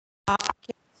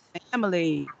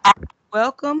family.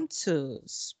 Welcome to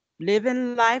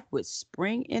Living Life with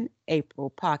Spring and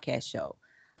April podcast show.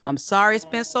 I'm sorry it's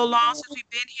been so long since we've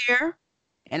been here,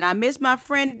 and I miss my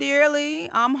friend dearly.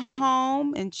 I'm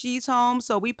home and she's home,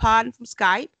 so we podding from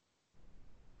Skype.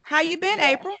 How you been,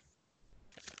 Yes, April?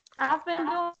 I've been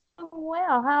doing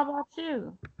well. How about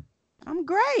you? I'm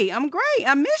great. I'm great.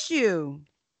 I miss you.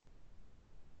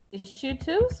 Miss you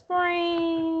too,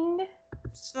 Spring.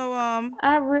 So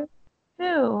I really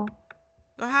do.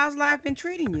 so how's life been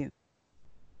treating you?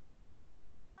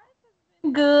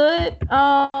 Good.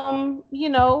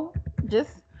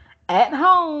 Just at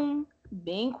home,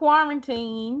 being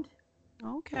quarantined.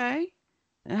 Okay.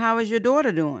 And how is your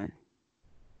daughter doing?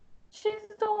 She's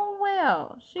doing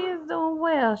well. She is doing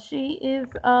well. She is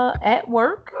at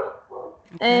work,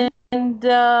 Okay. and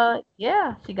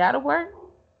yeah, she got to work.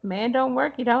 Man don't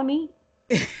work, you don't eat.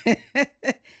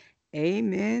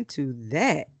 Amen to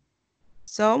that.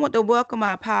 So I want to welcome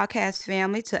our podcast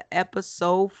family to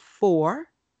episode 4,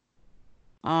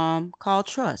 called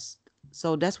Trust.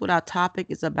 So that's what our topic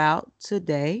is about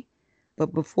today.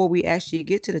 But before we actually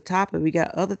get to the topic, we got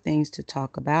other things to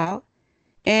talk about.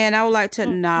 And I would like to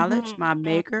acknowledge Mhm. my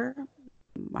maker,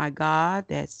 my God,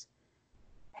 that's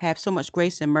have so much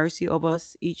grace and mercy over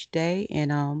us each day.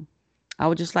 And I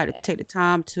would just like to take the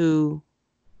time to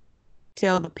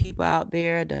tell the people out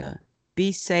there to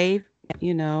be safe,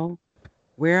 you know,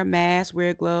 wear a mask,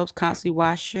 wear gloves, constantly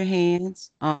wash your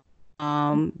hands.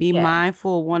 Be Yes.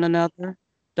 mindful of one another.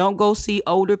 Don't go see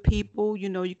older people,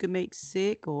 you can make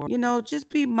sick, or, just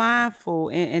be mindful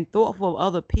and thoughtful of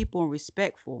other people and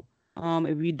respectful.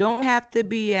 If you don't have to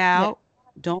be Yeah. out,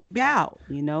 don't be out,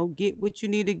 get what you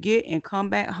need to get and come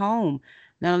back home.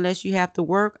 Not unless you have to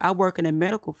work. I work in the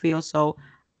medical field, so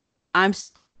I'm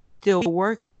still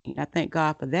working. I thank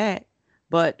God for that.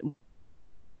 But when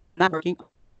I'm not working,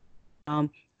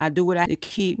 I do what I have to do to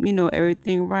keep,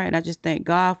 everything right. And I just thank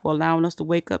God for allowing us to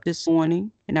wake up this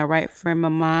morning in our right frame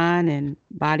of mind and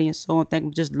body and soul. And thank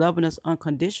Him for just loving us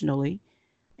unconditionally.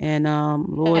 And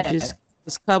Lord, Yes. just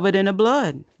was covered in the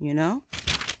blood.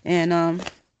 And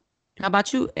how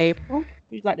about you, April?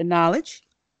 You'd like the knowledge?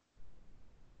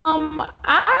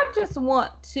 I just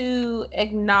want to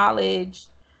acknowledge,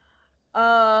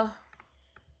 uh,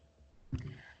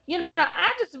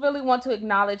 I just really want to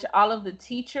acknowledge all of the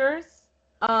teachers,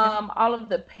 Okay. all of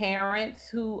the parents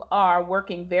who are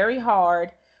working very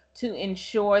hard to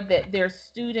ensure that their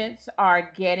students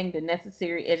are getting the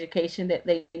necessary education that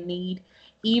they need,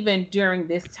 even during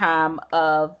this time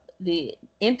of the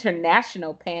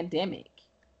international pandemic.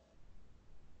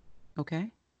 Okay.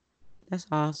 That's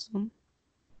awesome.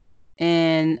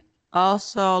 And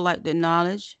also like the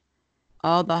knowledge,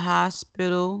 all the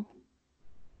hospital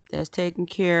that's taking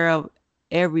care of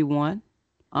everyone.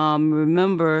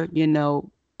 Remember,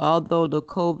 although the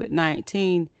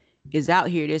COVID-19 is out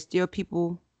here, there's still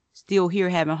people still here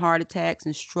having heart attacks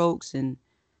and strokes and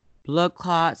blood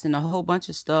clots and a whole bunch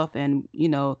of stuff. And,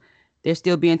 they're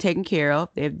still being taken care of.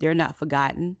 They're not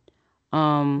forgotten.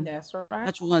 Um, That's right. I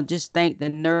just want to just thank the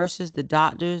nurses, the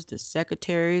doctors, the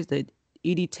secretaries, the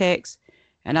ED techs.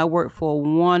 And I work for a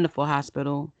wonderful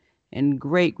hospital and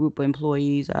great group of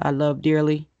employees I love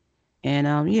dearly.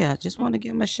 And yeah, just want to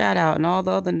give them a shout out and all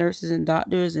the other nurses and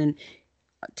doctors and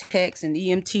techs and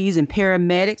EMTs and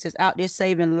paramedics that's out there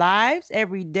saving lives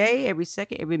every day, every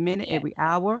second, every minute, Yeah. every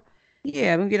hour.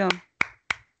 Yeah, we get them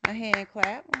a hand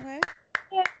clap. Okay.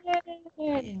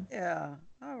 Yay. Yeah.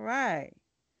 All right.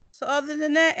 So other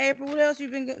than that, April, what else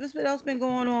been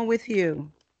going on with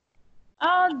you?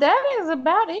 That is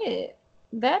about it.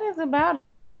 That is about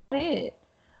it.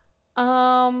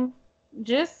 Um,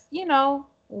 just,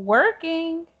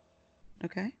 working,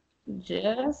 Okay.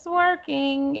 just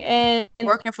working and,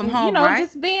 Working from just home,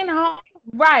 being right? home.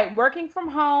 Right, working from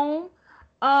home.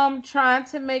 Trying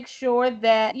to make sure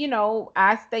that,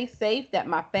 I stay safe, that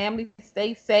my family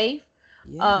stays safe,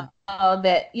 Yeah.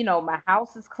 that, my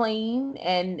house is clean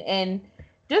and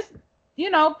just,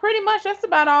 pretty much that's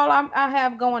about all I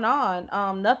have going on.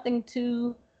 Nothing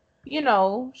too,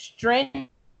 strenuous,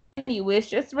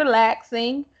 just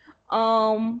relaxing.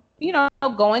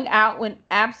 Going out when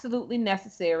absolutely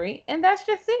necessary, and that's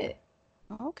just it.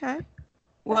 Okay. That's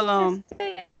Well, just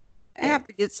it. I have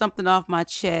to get something off my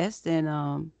chest, and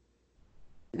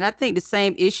I think the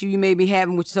same issue you may be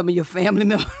having with some of your family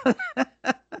members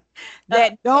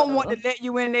that don't want Uh, to let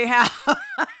you in their house.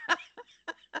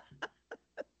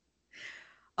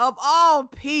 Of all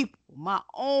people, my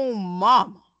own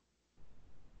mama,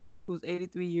 who's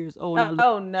 83 years old, and I love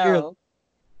oh her dearly, no.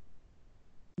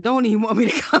 don't even want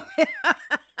me to come in.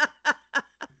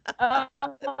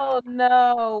 Oh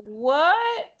no.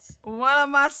 What? One of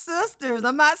my sisters.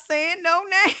 I'm not saying no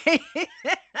name.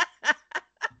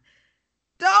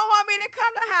 Don't want me to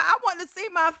come to house. I want to see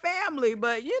my family,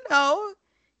 but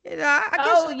I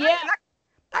guess Oh yeah.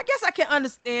 I guess I can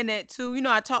understand that too.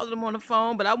 I talked to them on the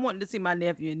phone, but I wanted to see my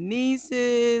nephew and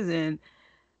nieces, and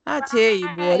I tell you,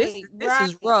 boy, this Right, this right.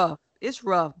 is rough. It's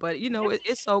rough, but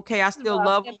it's okay. I still Love.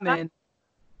 love And them, and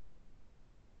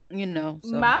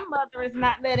so my mother is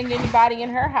not letting anybody in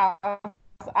her house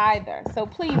either. So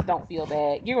please don't feel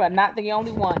bad. You are not the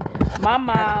only one. My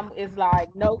mom is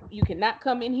like, nope, you cannot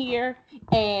come in here,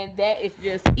 and that is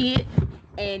just it.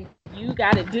 And you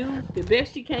got to do the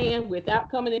best you can without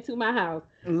coming into my house.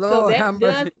 So Lord that have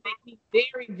does mercy. make me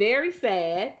very, very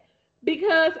sad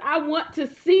because I want to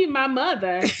see my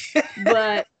mother,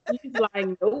 but she's like,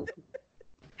 nope,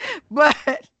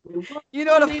 But we're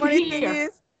the coming in funny thing here.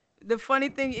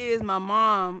 is, my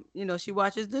mom, she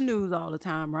watches the news all the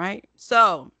time, right?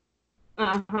 So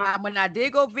Uh-huh. when I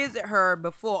did go visit her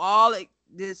before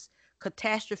this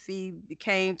catastrophe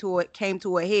came to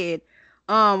a head,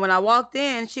 when I walked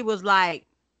in, she was like,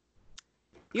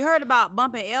 "You heard about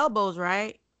bumping elbows,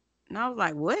 right?" And I was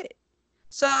like, "What?"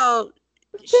 So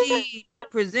she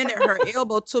presented her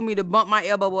elbow to me to bump my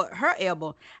elbow with her elbow,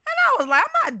 and I was like,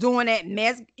 "I'm not doing that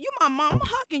mess. You my mom, I'm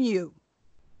hugging you."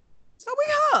 So we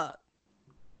hug.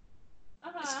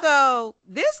 Uh-huh. So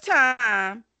this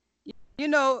time,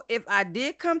 if I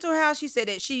did come to her house, she said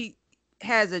that she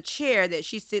has a chair that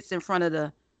she sits in front of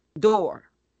the door,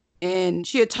 and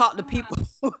she'll talk to Uh-huh. people.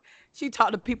 She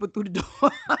talked to people through the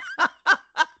door.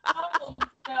 Oh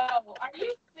no. Are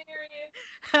you serious?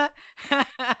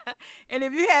 And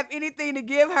if you have anything to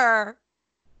give her,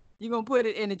 you're gonna put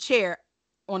it in a chair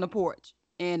on the porch,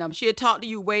 and she'll talk to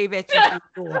you, wave at you through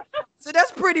the door. So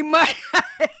that's pretty much.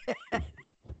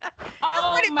 That's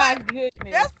Oh pretty my much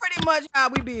goodness. that's pretty much how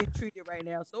we being treated right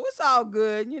now. So it's all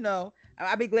good.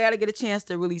 I'll be glad to get a chance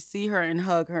to really see her and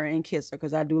hug her and kiss her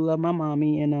because I do love my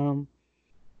mommy, and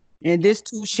this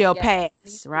too shall Yes, pass,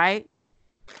 me too. right?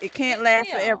 It can't It last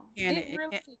forever, will. can It it? It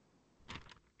really. can't.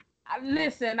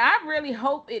 Listen, I really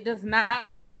hope it does not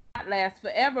last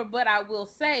forever, but I will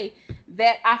say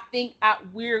that I think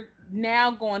we're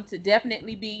now going to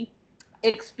definitely be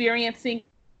experiencing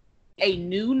a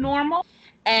new normal.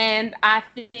 And I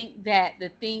think that the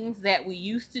things that we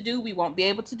used to do, we won't be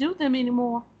able to do them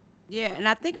anymore. Yeah, and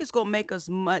I think it's gonna make us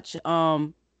much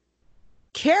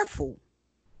careful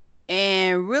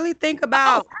and really think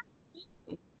Oh, about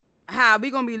how we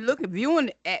gonna be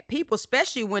viewing at people,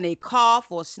 especially when they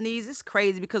cough or sneeze. It's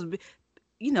crazy because this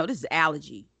is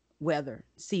allergy weather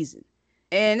season,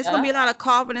 and it's gonna yeah. be a lot of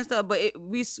coughing and stuff. But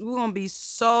we're gonna be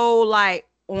so like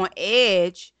on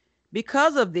edge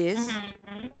because of this.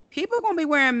 Mm-hmm. People are gonna be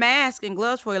wearing masks and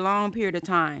gloves for a long period of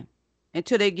time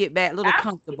until they get back a little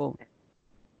comfortable.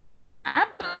 I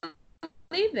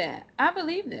believe that. I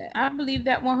believe that. I believe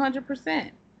that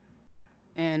 100%.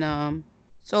 And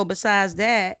so besides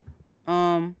that,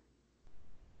 um,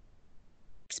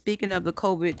 speaking of the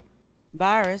COVID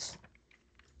virus,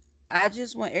 I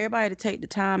just want everybody to take the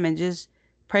time and just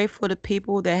pray for the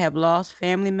people that have lost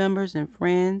family members and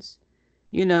friends.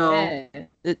 You know, Yes.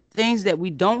 the things that we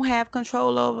don't have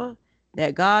control over,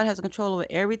 that God has control over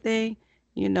everything.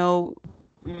 You know,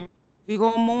 Mm. we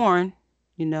gonna mourn.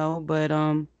 But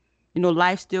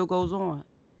life still goes on.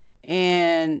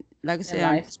 And like I And said,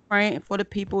 I'm life. just praying for the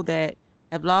people that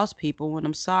have lost people, and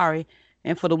I'm sorry.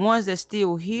 And for the ones that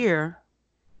still here,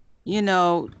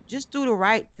 just do the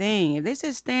right thing. If they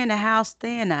said stay in the house,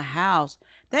 stay in the house.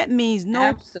 That means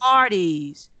no Absolutely.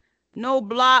 parties, no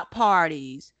block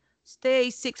parties. Stay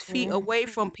 6 feet away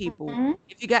Mm-hmm. from people.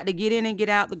 If you got to get in and get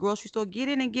out the grocery store, get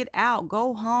in and get out.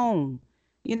 Go home.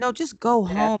 Just go That's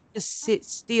home. Just sit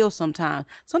still sometimes.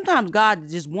 Sometimes God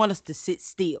just want us to sit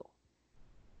still.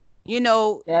 You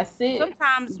know, that's it.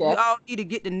 sometimes we That's all need to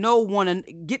get to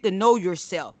know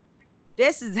yourself.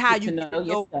 This is how get you to get know to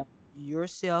know yourself.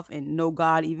 yourself and know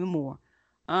God even more.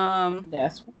 Um,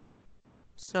 That's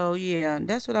so yeah,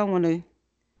 that's what I want to, as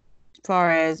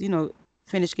far as,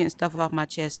 finish getting stuff off my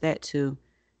chest, that too.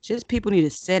 Just people need to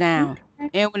sit down. okay.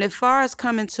 And when as far as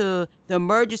coming to the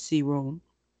emergency room,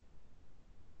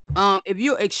 if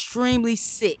you're extremely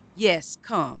sick, yes,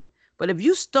 come. But if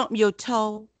you stump your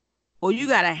toe or you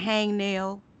got a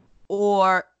hangnail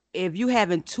or if you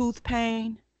having tooth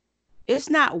pain, it's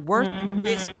not worth the Mm-hmm.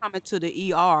 risk coming to the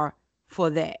ER for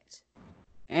that.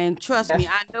 And trust me, That's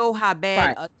I know how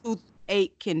bad right. a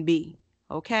toothache can be.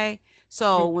 Okay.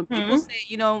 So when people Mm-hmm. say,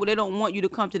 they don't want you to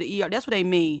come to the ER, that's what they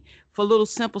mean for little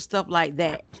simple stuff like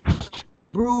that.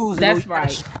 Bruising or you That's got a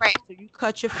right. scratch or you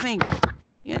cut your finger,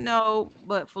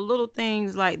 but for little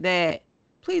things like that,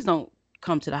 please don't.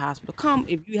 come to the hospital. Come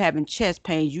if you having chest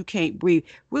pains, you can't breathe,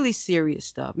 really serious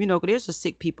stuff. 'Cause there's some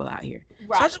sick people out here.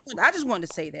 So Right. I just wanted to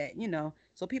say that,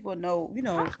 so people know,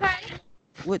 Okay.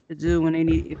 what to do when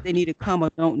if they need to come or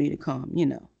don't need to come.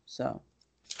 So,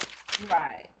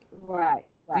 Right. Right.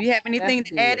 do Right. you have That's anything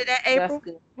to add to good. that, That's April?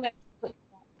 good.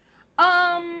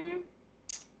 Um,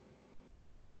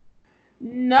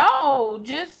 no,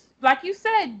 just like you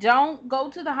said, don't go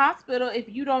to the hospital if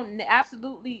you don't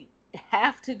absolutely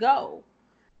have to go.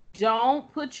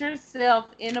 Don't put yourself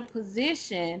in a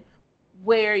position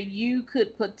where you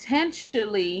could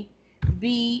potentially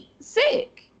be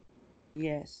sick.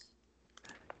 Yes.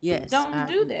 Yes, Don't I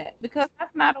do agree. that because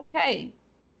that's not okay.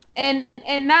 And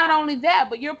not only that,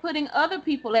 but you're putting other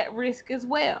people at risk as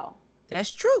well.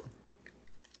 That's true.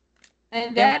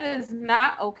 And And that is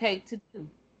not okay to do.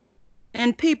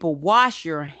 people, wash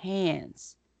your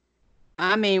hands.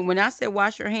 I mean, when I say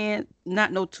wash your hands,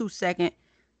 not no 2 second, at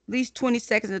least 20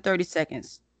 seconds to 30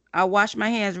 seconds. I wash my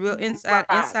hands real Right.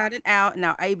 inside and out.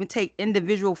 Now I even take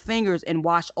individual fingers and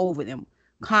wash over them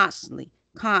constantly,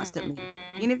 constantly.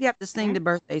 Even if you have to sing the Mhm.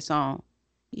 birthday song.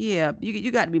 Yeah,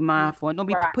 you got to be mindful and don't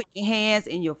be Right. putting your hands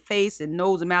in your face and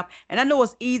nose and mouth. And I know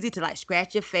it's easy to like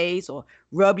scratch your face or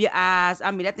rub your eyes.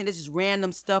 I mean, I think this is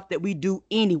random stuff that we do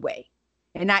anyway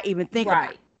and not even think about.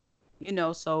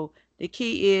 Right. So the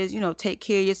key is, take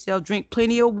care of yourself, drink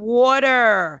plenty of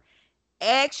water,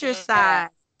 Yeah. exercise,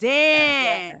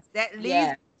 Yeah. dance. That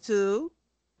leads Yeah. to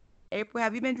April.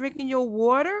 Have you been drinking your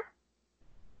water?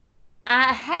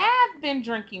 I have been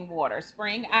drinking water,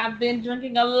 Spring. I've been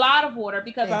drinking a lot of water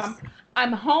because I'm Yes.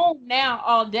 I'm home now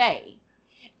all day.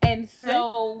 And Okay.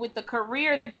 so with the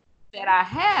career that I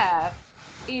have,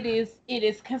 it is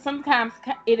sometimes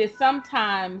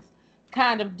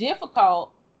kind of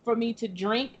difficult for me to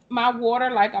drink my water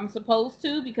like I'm supposed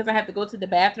to because I have to go to the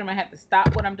bathroom. I have to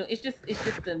stop what I'm doing. It's just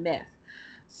a mess.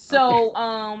 Okay. So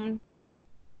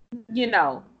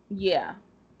yeah,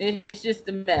 it's just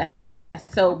a mess.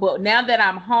 So, but now that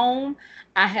I'm home,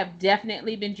 I have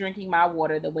definitely been drinking my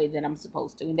water the way that I'm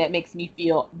supposed to, and that makes me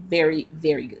feel very,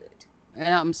 very good.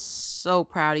 And I'm so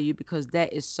proud of you because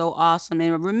that is so awesome.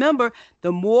 And remember,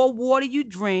 the more water you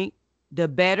drink, the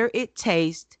better it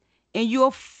tastes, and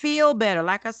you'll feel better.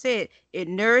 Like I said, it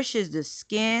nourishes the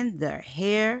skin, the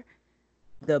hair,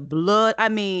 the blood. I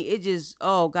mean, it just,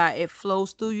 oh God, it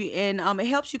flows through you, and it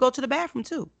helps you go to the bathroom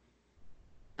too.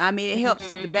 I mean, it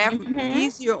helps the bathroom Mm-hmm.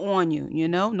 easier on you,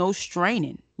 no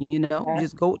straining, you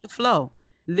just go with the flow,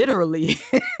 literally.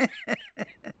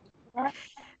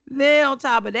 Then on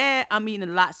top of that, I'm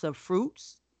eating lots of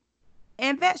fruits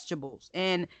and vegetables,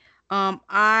 and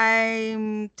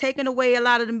I'm taking away a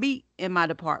lot of the meat in my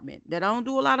department. That I don't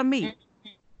do a lot of meat,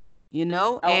 and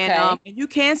Okay, and you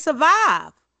can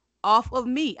survive off of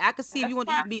meat. I could see if you that's want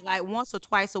to eat fine. meat like once or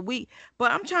twice a week,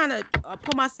 but I'm trying to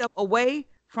pull myself away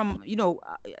from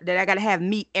that I got to have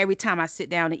meat every time I sit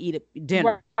down and eat a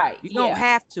dinner. Right, You don't yeah,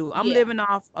 have to. I'm yeah. living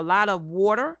off a lot of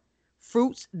water,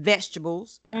 fruits,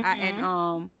 vegetables, and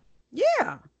Mm-hmm.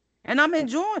 yeah, and I'm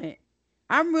enjoying it.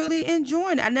 I'm really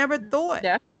enjoying it. I never thought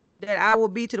That's that I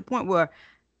would be to the point where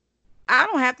I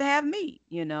don't have to have meat,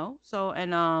 So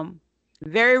and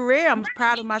very rare. I'm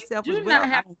proud of you myself as do well. not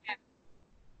have.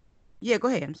 Yeah, go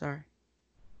ahead. I'm sorry.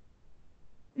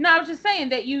 No, I was just saying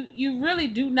that you really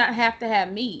do not have to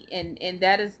have meat, and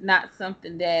that is not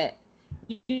something that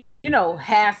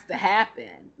has to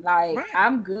happen. Like Right.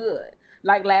 I'm good.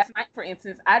 Like last night, for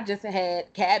instance, I just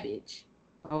had cabbage,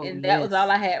 Oh and that was all yes.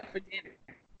 I had for dinner,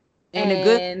 And the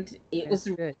good. and it That's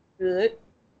was good. good,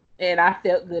 and I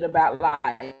felt good about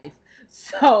life.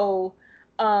 So,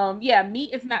 yeah,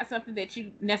 meat is not something that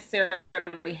you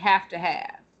necessarily have to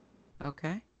have.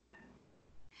 Okay.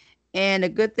 And the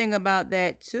good thing about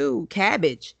that too,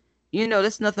 cabbage,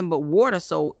 that's nothing but water,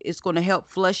 so it's going to help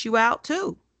flush you out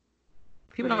too.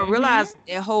 People don't Hmm. realize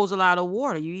it holds a lot of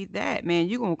water. You eat that, man,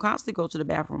 you're going to constantly go to the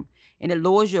bathroom, and it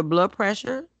lowers your blood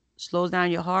pressure, slows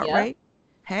down your heart Yep. rate.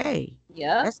 Hey,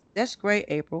 Yep. that's great,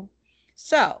 April.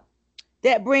 So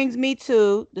that brings me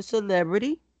to the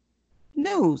celebrity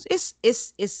news.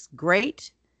 It's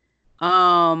great.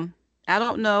 Um, I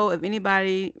don't know if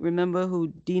anybody remember who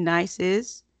D Nice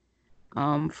is.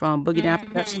 From Boogie Down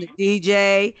Production, the Hmm.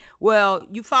 DJ. Well,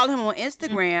 you follow him on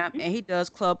Hmm. Instagram, and he does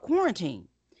Club Quarantine.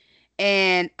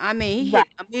 And I mean, he Right. hit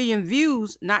 1 million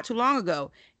views not too long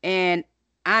ago. And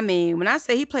I mean, when I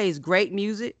say he plays great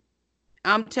music,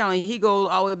 I'm telling you, he goes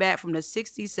all the way back from the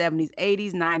 60s, 70s,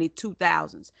 80s, 90s,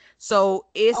 2000s. So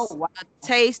Oh it's wow. a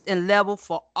taste and level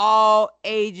for all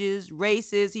ages,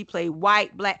 races. He played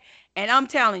white, black. And I'm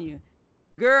telling you,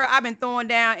 girl, I've been throwing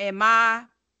down in my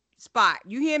spot.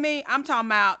 You hear me? I'm talking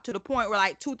about to the point where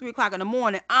like 2, 3 o'clock in the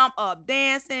morning, I'm up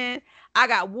dancing. I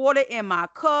got water in my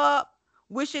cup,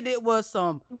 wishing it was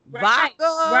some Right,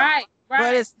 vodka, right, but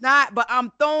right, it's not. But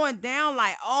I'm throwing down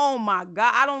like, oh my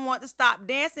God, I don't want to stop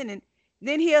dancing. And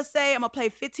then he'll say, I'm gonna play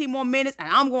 15 more minutes and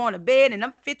I'm going to bed. And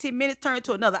them 15 minutes turn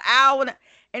to another hour.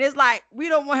 And it's like, we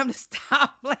don't want him to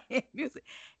stop playing music.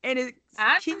 And it's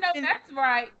I know keeping, that's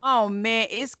right. oh man,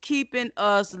 it's keeping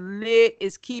us lit.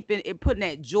 It's keeping it, putting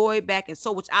that joy back and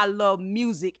so which I love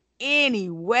music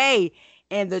anyway.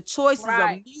 And the choices of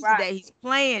Right, music right. that he's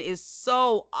playing is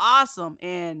so awesome.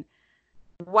 And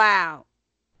wow.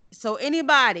 So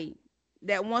anybody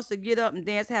that wants to get up and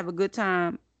dance, have a good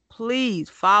time, please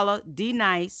follow D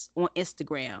Nice on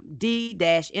Instagram,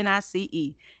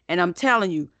 D-NICE. And I'm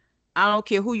telling you, I don't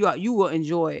care who you are, you will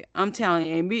enjoy it. I'm telling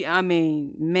you, and me, I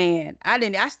mean, man,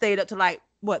 I stayed up to like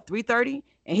what 3:30,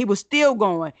 and he was still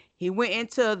going. He went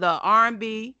into the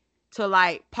R&B to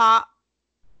like pop,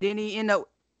 then he ended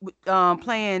up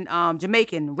playing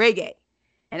Jamaican reggae.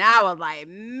 And I was like,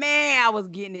 man, I was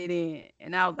getting it in.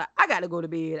 And I was like, I got to go to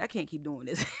bed. I can't keep doing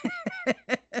this.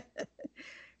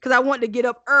 Because I wanted to get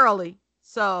up early.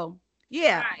 So,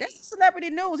 yeah, that's Right. the celebrity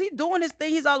news. He's doing this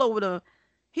thing. He's all over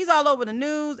the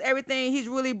news, everything. He's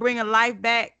really bringing life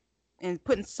back and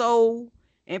putting soul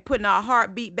and putting our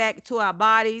heartbeat back to our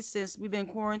bodies since we've been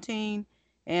quarantined.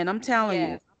 And I'm telling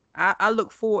you, Yes. I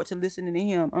look forward to listening to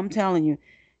him. I'm telling you,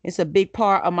 it's a big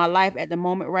part of my life at the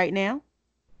moment right now.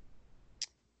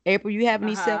 April, you have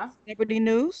any Uh-huh. celebrity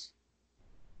news?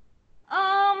 No,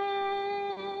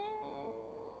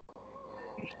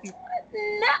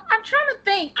 I'm trying to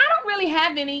think. I don't really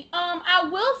have any. I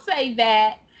will say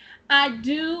that I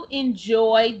do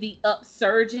enjoy the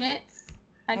upsurgence,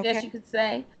 I guess you Okay. could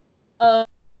say, of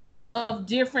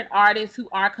different artists who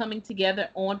are coming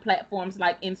together on platforms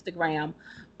like Instagram,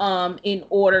 in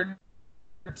order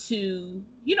to,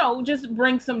 just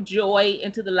bring some joy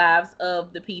into the lives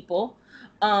of the people.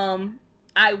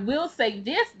 I will say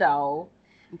this though,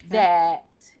 Okay. that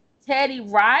Teddy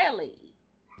Riley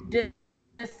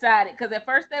decided, because at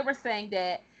first they were saying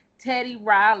that Teddy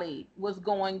Riley was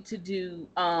going to do,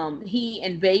 he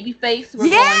and Babyface were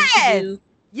going to Yes. do,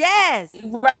 Yes.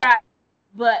 right.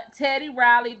 But Teddy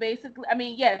Riley basically, I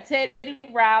mean, yeah, Teddy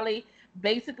Riley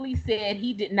basically said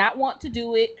he did not want to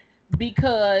do it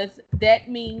because that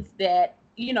means that,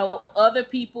 other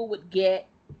people would get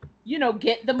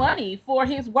the money for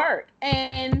his work.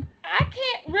 And I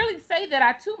can't really say that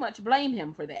I too much blame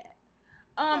him for that.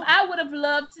 No. I would have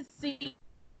loved to see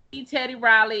Teddy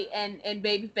Riley and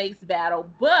Babyface battle,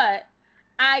 but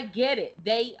I get it.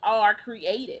 They are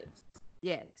creatives.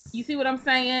 You see Yes. what I'm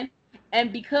saying?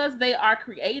 And because they are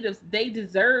creatives, they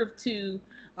deserve to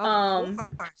Of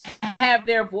course. have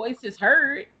their voices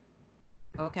heard,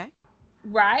 Okay.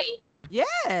 right?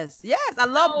 Yes. Yes. I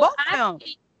love So both I of them.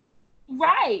 think,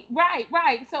 right, right,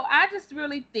 right. So I just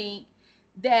really think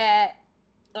that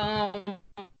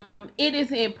it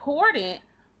is important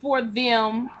for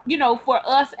them, for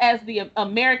us as the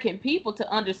American people to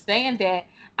understand that.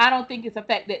 I don't think it's a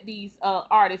fact that these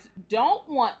artists don't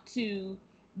want to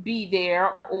be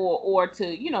there, or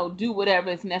to, do whatever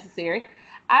is necessary.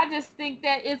 I just think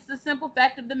that it's the simple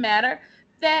fact of the matter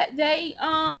that they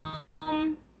want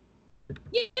to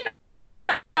get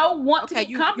Okay.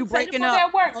 You compensated for breaking their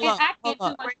up. work, Hold and up. I Hold can't too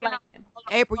up. much blame them.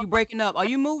 April, you breaking up. Are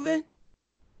you moving?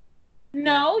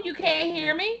 No, you can't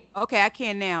hear me. Okay, I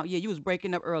can now. Yeah, you was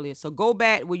breaking up earlier. So go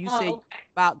back where you said Oh, okay.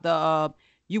 about the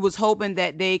you was hoping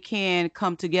that they can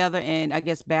come together and I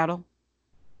guess battle.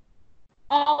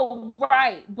 Oh,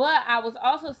 right. But I was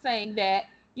also saying that,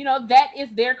 that is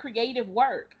their creative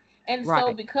work. And so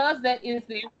Right. because that is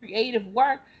their creative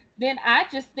work, then I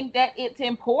just think that it's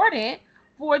important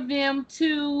for them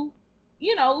to,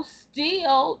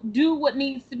 still do what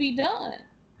needs to be done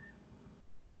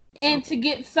and to Okay.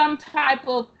 get some type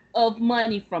of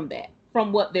money from that,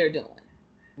 from what they're doing.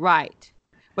 Right.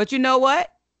 But you know what?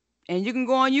 And you can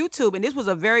go on YouTube, and this was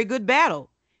a very good battle.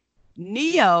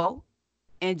 Neo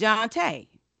and John Tay.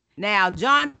 Now,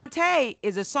 John Tay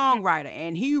is a songwriter,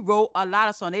 and he wrote a lot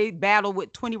of songs. They battled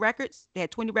with 20 records. They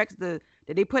had 20 records that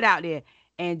they put out there.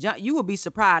 And John, you will be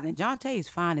surprised. And John Tay is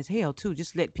fine as hell too.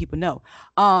 Just let people know.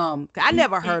 I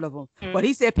never heard of him, Mhm. but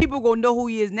he said people gonna know who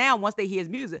he is now once they hear his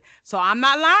music. So I'm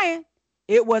not lying.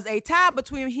 It was a tie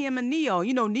between him and Neo.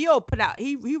 You know, Neo put out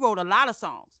he wrote a lot of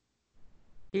songs.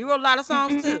 He wrote a lot of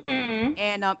songs too, Mhm.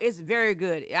 and it's very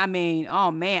good. I mean, oh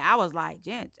man, I was like,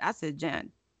 Jan, I said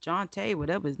John Tay,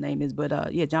 whatever his name is,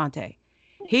 but yeah, John Tay.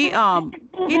 He did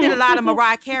a lot of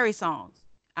Mariah Carey songs.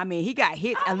 I mean, he got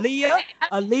hits. Okay.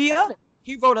 Aaliyah,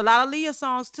 He wrote a lot of Leah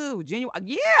songs too. Genuine.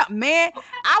 Yeah, man.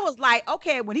 I was like,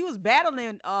 okay, when he was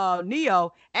battling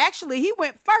Neo, actually he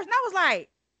went first. And I was like,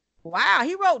 wow,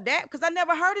 he wrote that because I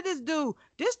never heard of this dude.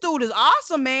 This dude is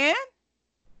awesome, man.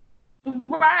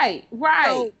 Right,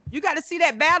 right. So you got to see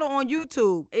that battle on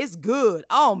YouTube. It's good.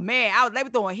 Oh man, they were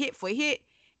throwing hit for hit,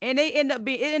 and it ended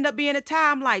up being a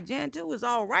time like Jan 2 is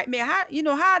all right, man. How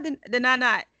did I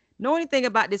not know anything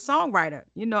about this songwriter?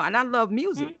 And I love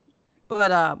music,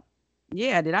 but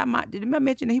yeah, did I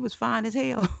mention that he was fine as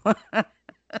hell?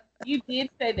 You did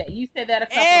say that. You said that a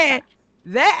couple of And times.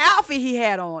 that outfit he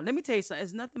had on, let me tell you something.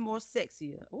 It's nothing more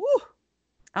sexier. Ooh,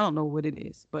 I don't know what it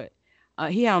is, but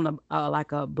he had on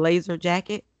like a blazer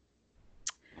jacket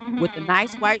with a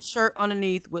nice Mm-hmm. white shirt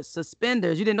underneath with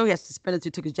suspenders. You didn't know he had suspenders.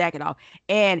 He took his jacket off,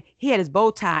 and he had his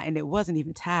bow tie, and it wasn't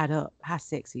even tied up. How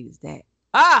sexy is that?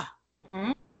 Ah,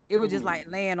 it was just like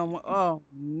laying on. Oh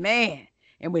man!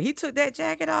 And when he took that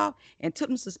jacket off and took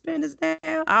them suspenders down,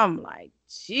 I'm like,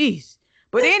 jeez.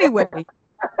 But anyway,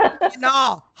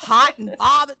 hot and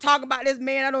bothered talking about this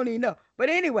man. I don't even know. But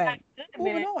anyway,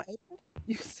 moving on. April.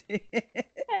 You see.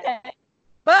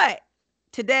 But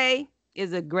today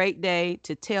is a great day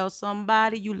to tell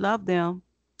somebody you love them.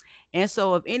 And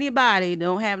so if anybody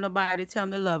don't have nobody to tell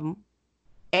them they love them,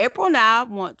 April and I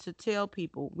want to tell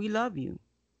people we love you.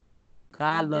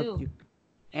 We God loves do. you.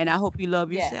 And I hope you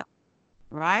love Yeah, yourself.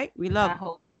 Right? We I love you.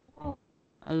 hope so.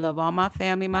 I love all my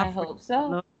family, my I friends. hope I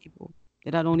so. love people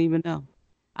that I don't even know.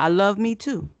 I love me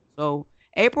too. So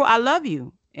April, I love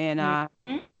you. And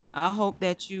Mhm. I hope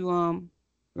that you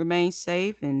remain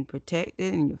safe and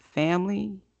protected and your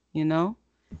family, you know.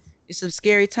 It's some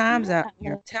scary times out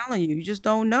here. I'm Yeah, telling you, you just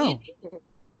don't it know. is.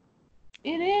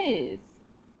 It is.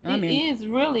 I It mean, is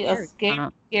really a scary scary,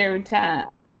 time. scary time.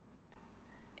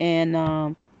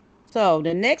 And so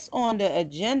the next on the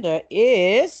agenda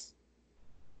is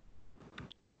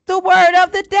the word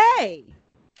of the day.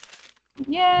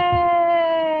 Yay!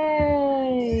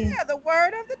 Yeah, the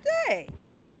word of the day.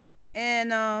 And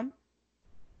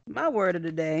my word of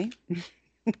the day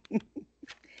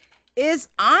is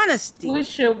honesty.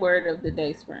 What's your word of the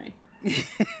day, Spring?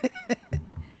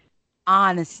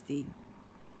 Honesty.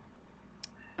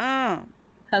 Um,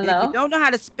 if you Hello? don't know how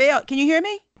to spell, can you hear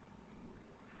me?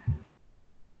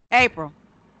 April.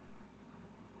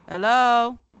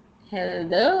 Hello.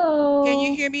 Can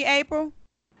you Hello? hear me, April?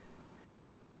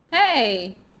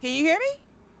 Hey, Can you hear me?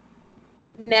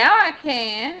 now I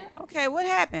can. Okay, what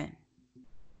happened?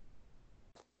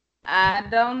 I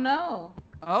don't know.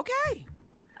 Okay.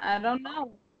 I don't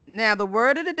know. Now the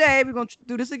word of the day, we're gonna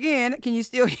do this again. Can you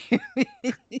still hear me?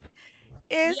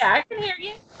 Is Yeah, I can hear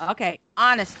you. okay,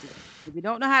 honesty. If you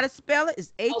don't know how to spell it,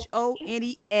 it's Okay.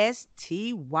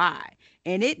 Honesty.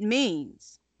 And it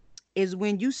means is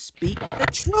when you speak the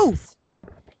truth.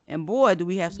 And boy, do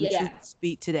we have some truth Yeah. to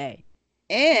speak today.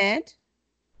 And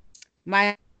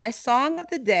my song of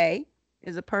the day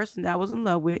is a person that I was in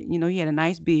love with. He had a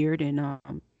nice beard and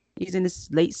he's in his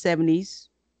late 70s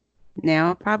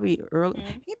now, probably early.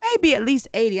 Mm-hmm. He may be at least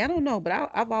 80. I don't know, but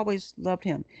I've always loved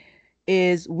him.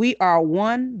 Is We Are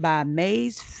One by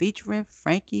Maze featuring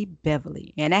Frankie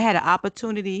Beverly. And I had an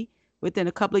opportunity within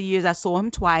a couple of years. I saw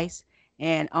him twice.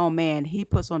 And oh man, he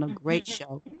puts on a great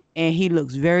show. And he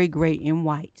looks very great in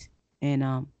white.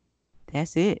 And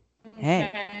that's it.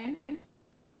 Hey. Okay.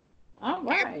 All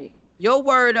right. Your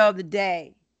word of the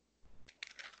day.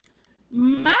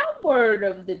 My word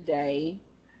of the day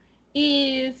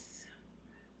is,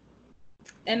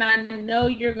 and I know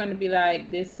you're going to be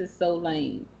like, this is so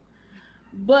lame,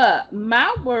 but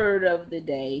my word of the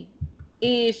day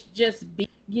is just be,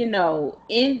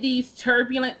 in these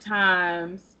turbulent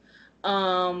times,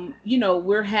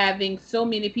 we're having so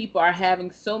many people are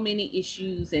having so many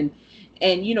issues, and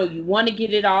you want to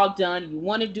get it all done, you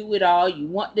want to do it all, you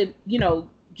want to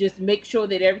just make sure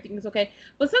that everything is okay,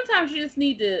 but sometimes you just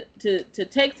need to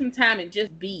take some time and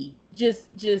just be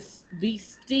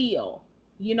still.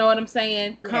 You know what I'm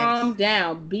saying? Calm Yes.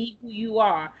 down, be who you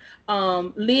are,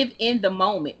 live in the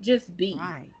moment, just be.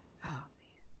 Right. Oh,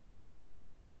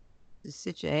 just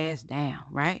sit your ass down,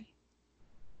 right?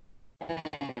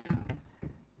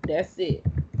 That's it.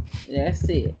 That's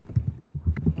it.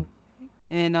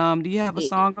 And do you have a It.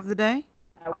 song of the day?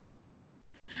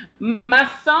 My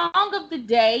song of the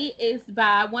day is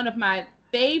by one of my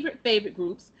favorite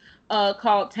groups,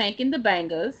 called Tank and the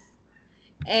Bangers,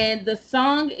 and the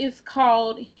song is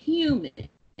called Human.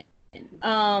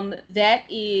 That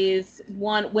is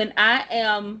one when I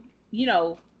am,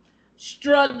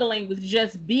 struggling with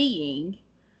just being.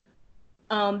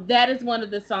 That is one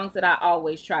of the songs that I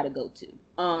always try to go to.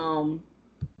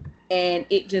 And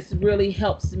it just really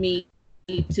helps me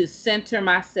to center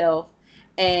myself,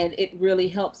 and it really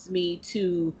helps me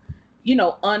to,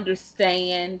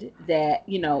 understand that,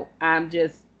 I'm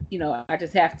just, I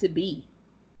just have to be.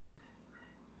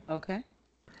 Okay.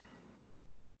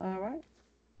 All right.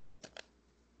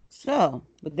 So,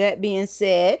 with that being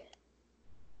said,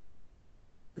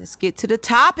 let's get to the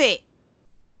topic.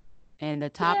 And the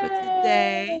topic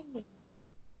today Yay!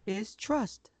 is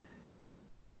trust.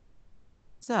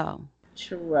 So,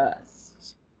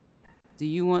 Trust. do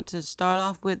you want to start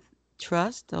off with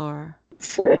trust or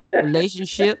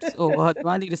relationships, or do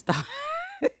I need to start?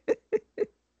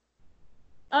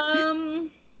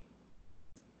 um,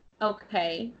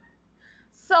 okay.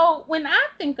 So when I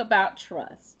think about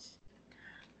trust,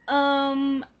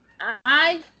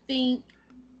 I think,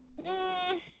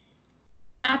 mm,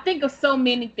 I think of so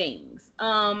many things.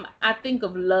 I think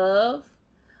of love.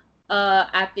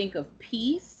 I think of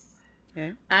peace.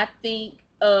 Okay. I think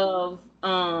of,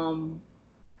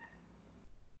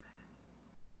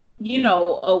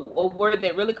 a word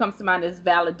that really comes to mind is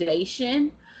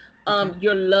validation. Okay.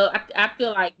 Your love. I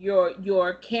feel like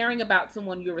your caring about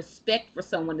someone, your respect for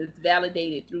someone is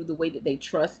validated through the way that they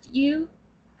trust you.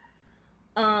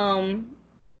 Um,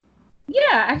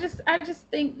 yeah, I just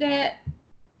think that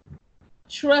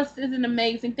trust is an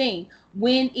amazing thing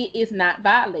when it is not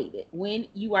violated, when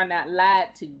you are not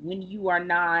lied to, when you are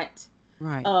not,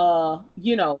 Right. uh,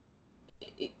 you know,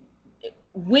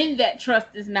 when that trust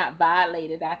is not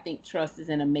violated. I think trust is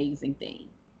an amazing thing.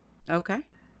 Okay.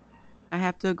 I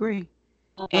have to agree.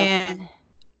 Uh, And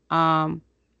um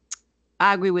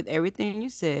I agree with everything you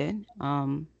said.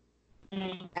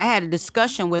 I had a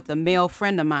discussion with a male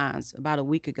friend of mine about a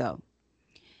week ago,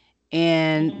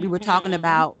 and we were talking mhm.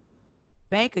 about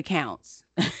bank accounts.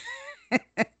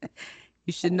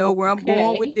 You should know where I'm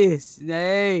going with Okay. this.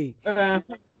 Hey. Uh,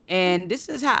 And this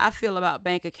is how I feel about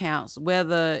bank accounts,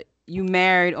 whether you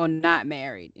married or not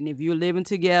married. And if you're living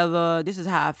together, this is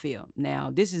how I feel. Now,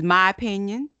 this is my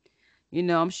opinion.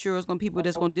 I'm sure it's gonna people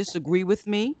that's gonna disagree with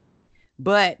me,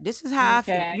 but this is how I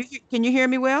feel. okay. Can you hear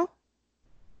me well?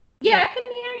 Yeah, I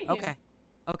can hear you. Okay.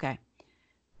 Okay.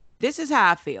 This is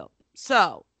how I feel.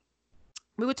 So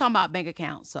we were talking about bank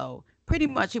accounts. So pretty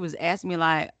much he was asking me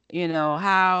like,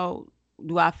 how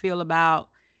do I feel about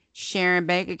sharing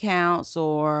bank accounts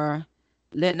or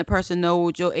letting the person know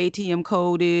what your ATM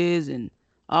code is and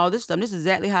all this stuff. This is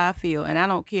exactly how I feel. And I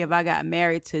don't care if I got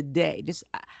married today.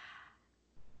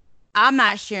 I'm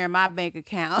not sharing my bank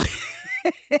account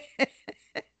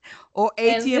or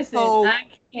And ATM listen, code I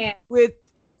can't. with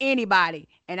anybody.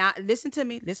 And I listen to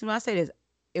me. Listen when I say this.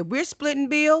 If we're splitting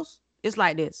bills, it's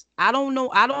like this. I don't know.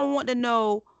 I don't want to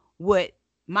know what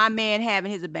my man have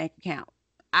in his bank account.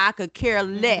 I could care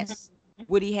Mhm, less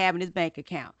what he have in his bank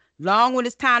account. Long when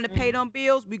it's time to pay mhm, them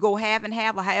bills, we go half and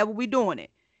half or however we doing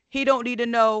it. He don't need to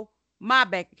know my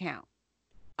bank account.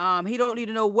 He don't need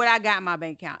to know what I got in my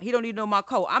bank account. He don't need to know my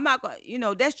code. I'm not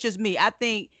gonna, that's just me. I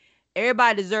think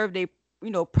everybody deserves their,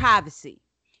 privacy.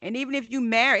 And even if you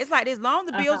marry, it's like as long as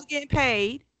the bills uh-huh. are getting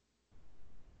paid,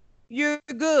 you're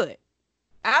good.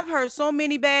 I've heard so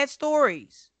many bad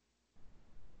stories.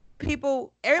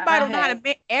 Everybody I don't know how to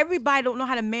have. everybody don't know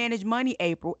how to manage money,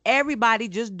 April. Everybody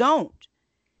just don't.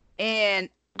 And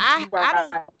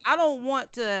Right. I don't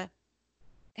want to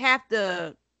have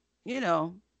to, you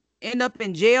know, end up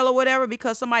in jail or whatever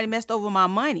because somebody messed over my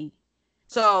money.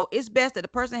 So it's best that the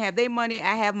person have their money,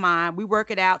 I have mine. We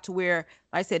work it out to where,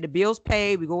 like I said, the bills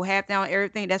paid, we go half down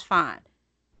everything, that's fine.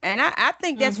 And I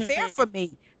think that's fair Mhm, for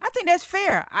me. I think that's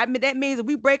fair. I mean, that means if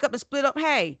we break up and split up,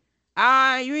 hey,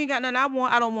 you ain't got nothing I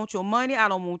want. I don't want your money. I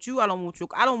don't want you. I don't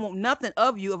want nothing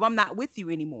of you if I'm not with you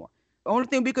anymore. The only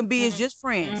thing we can be is mhm, just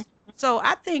friends. So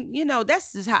I think,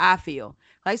 that's just how I feel.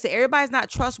 Like I said, everybody's not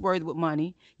trustworthy with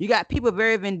money. You got people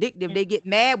very vindictive. They get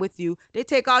mad with you. They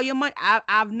take all your money.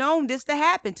 I've known this to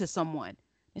happen to someone.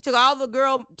 They took all the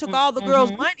girl's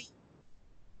mhm. money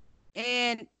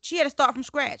and she had to start from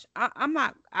scratch. I'm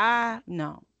not. I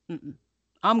no. Mm-mm.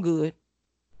 I'm good.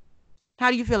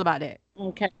 How do you feel about that?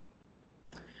 Okay.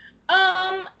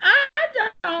 I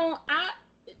don't.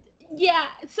 Yeah.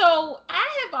 So I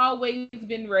have always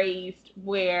been raised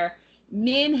where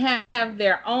men have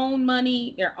their own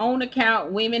money, their own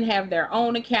account. Women have their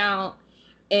own account,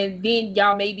 and then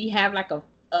y'all maybe have like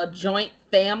a joint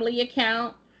family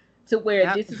account to where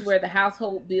Yep. this is where the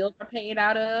household bills are paid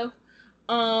out of.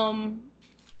 Um,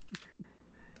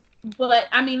 But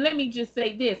I mean, let me just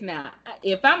say this now.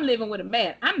 If I'm living with a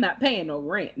man, I'm not paying no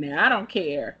rent now. I don't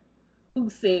care who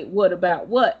said what about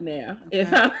what now.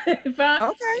 If Okay. I if I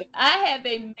Okay. if I have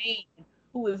a man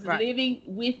who is Right. living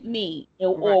with me,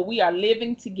 Right. or we are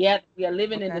living together, we are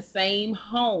living in the Okay. same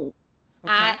home,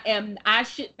 Okay. I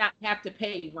should not have to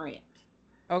pay rent.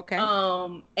 Okay.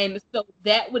 And so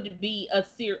that would be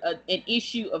an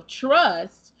issue of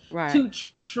trust Right. to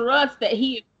trust that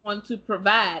he is going to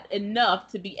provide enough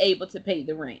to be able to pay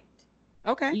the rent.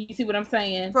 Okay. You see what I'm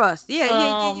saying? Trust. Yeah.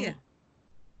 Yeah. Yeah. Yeah. Um,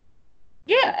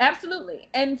 yeah, absolutely.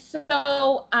 And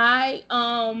so I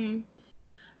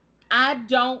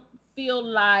don't feel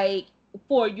like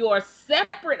for your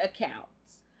separate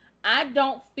accounts, I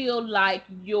don't feel like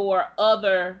your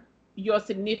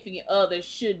significant other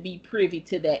should be privy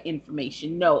to that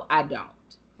information. No, I don't.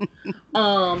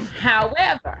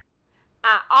 However,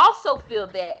 I also feel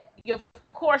that of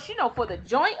course, for the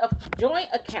joint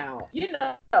account,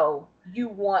 you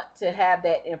want to have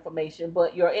that information,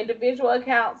 but your individual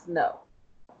accounts, no.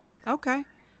 Okay.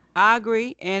 I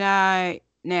agree. And I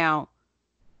now,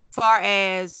 far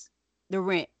as the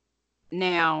rent,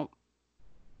 now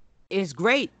it's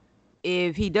great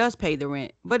if he does pay the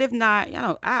rent, but if not,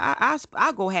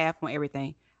 I'll go half on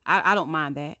everything. I don't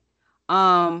mind that.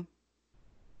 Um,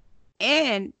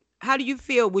 and how do you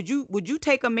feel? Would you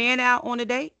take a man out on a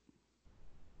date?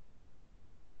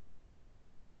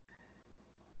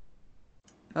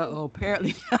 Uh-oh,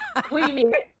 apparently. What do you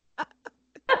mean?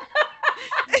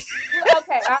 Well,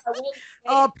 okay, all right,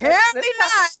 Apparently let's talk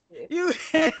not. about this. You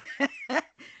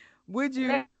would you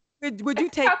Let's would you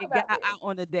take talk a guy about this. out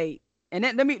on a date? And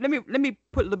then let me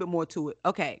put a little bit more to it.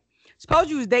 Okay. Suppose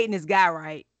you was dating this guy,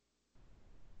 right?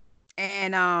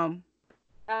 And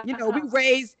we Uh-huh.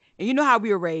 raised, and you know how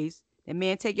we were raised. The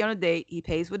man take you on a date, he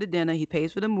pays for the dinner, he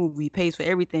pays for the movie, he pays for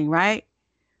everything, right?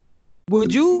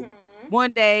 Would you Mhm.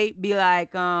 one day be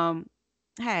like,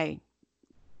 hey,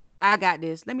 I got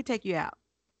this. Let me take you out.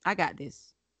 I got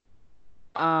this.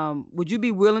 Would you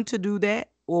be willing to do that?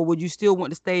 Or would you still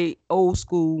want to stay old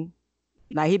school?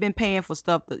 Like he been paying for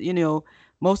stuff that,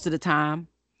 most of the time.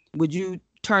 Would you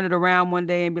turn it around one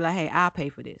day and be like, hey, I'll pay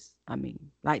for this? I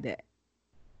mean, like that.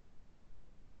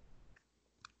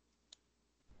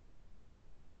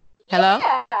 Hello?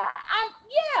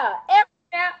 Yeah, every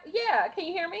now, yeah. Can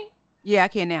you hear me? Yeah, I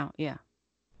can now. Yeah.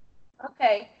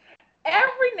 Okay.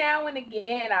 Every now and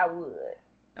again, I would.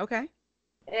 Okay.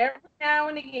 Every now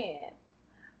and again.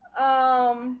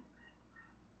 Um,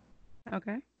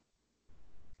 Okay.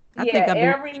 I think yeah, I've been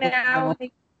every waiting that now long. and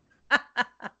again.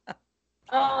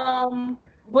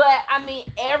 But I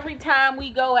mean, every time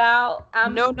we go out,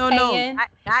 I'm No, no, no. paying.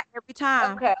 Not every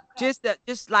time. Okay. Just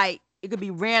like it could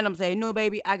be random. Say, no,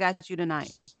 baby, I got you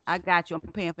tonight. I got you. I'm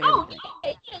paying for Oh everything.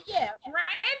 yeah.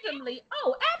 Randomly.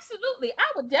 Oh, absolutely.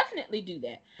 I would definitely do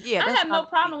that. Yeah, I that's have what I no was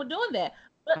saying. problem with doing that.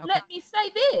 But Okay. let me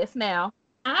say this now.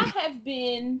 I have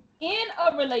been in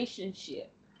a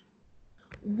relationship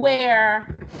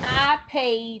where I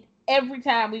paid every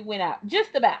time we went out,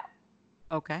 just about.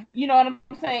 Okay. You know what I'm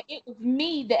saying? It was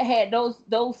me that had those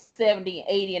 70,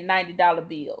 80, and $90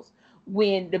 bills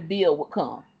when the bill would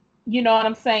come. You know what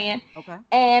I'm saying? Okay.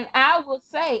 And I will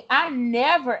say I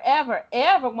never, ever,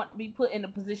 ever want to be put in a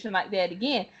position like that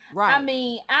again. I Right.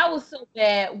 mean, I was so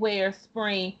bad where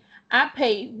spring, I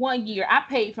paid one year, I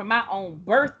paid for my own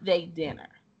birthday dinner.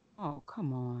 Oh,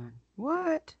 come on.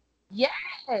 What?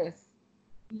 Yes.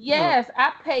 Look, Yes,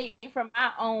 I paid for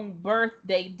my own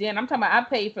birthday dinner. I'm talking about I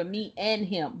paid for me and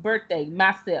him birthday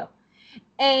myself.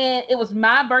 And it was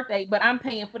my birthday, but I'm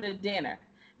paying for the dinner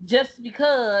just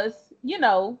because,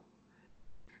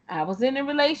 I was in a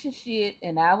relationship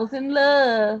and I was in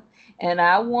love and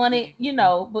I wanted,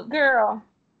 but girl,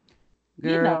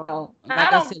 girl, I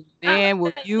like I don't, said, man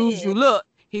will use you. this, Look,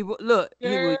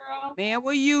 girl, man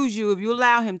will use you if you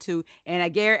allow him to. And I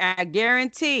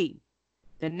guarantee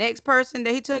the next person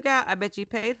that he took out, I bet you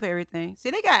paid for everything.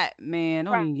 See, they got, man,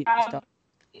 don't even get me probably, started.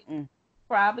 Mm.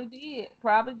 probably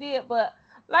did. But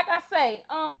like I say,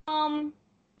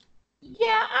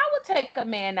 yeah, I would take a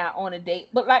man out on a date,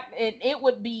 but like it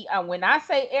would be when I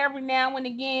say every now and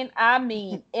again, I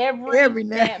mean Every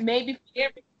now. maybe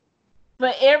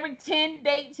for every 10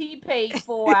 dates he paid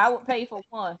for, I would pay for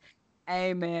one. I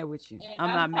ain't mad with you. And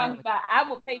I'm I'm not mad talking with about I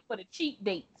would pay for the cheap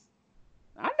dates.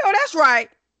 you. I know that's right.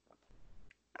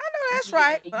 I know that's Yeah,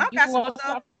 right. But I you got some want stuff.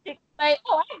 some Chick-fil-A?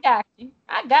 Oh, I got you.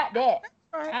 I got that.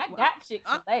 All right. I got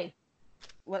Chick-fil-A.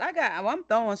 I'm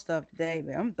throwing stuff today,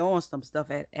 man. I'm throwing some stuff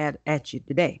at you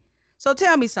today. So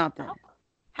tell me something.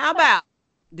 How Okay. about,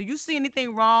 do you see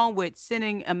anything wrong with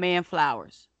sending a man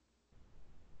flowers?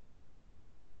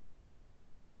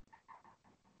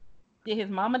 Did his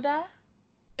mama die?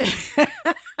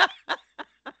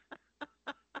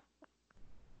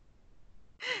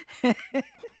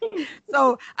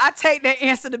 So I take that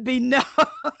answer to be no.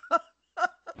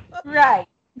 Right.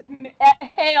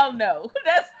 Hell no.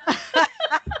 That's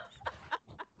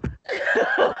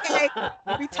Okay,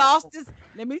 let me toss this.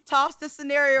 Let me toss this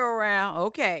scenario around.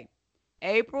 Okay,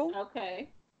 April.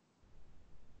 Okay.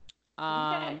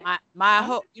 Okay. My I'm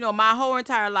whole my whole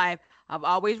entire life, I've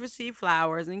always received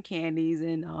flowers and candies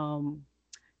and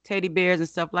teddy bears and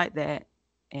stuff like that.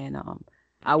 And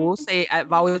I will say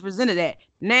I've always presented that.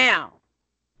 Now,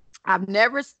 I've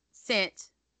never sent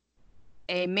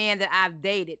a man that I've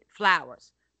dated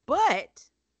flowers, but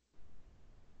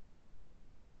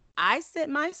I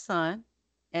sent my son,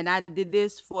 and I did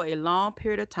this for a long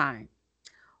period of time.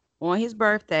 On his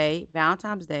birthday,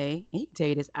 Valentine's Day, and he can tell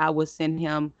you this, I would send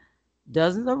him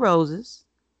dozens of roses,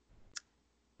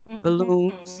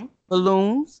 balloons, Mhm.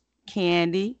 balloons,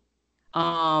 candy,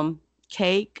 um,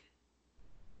 cake,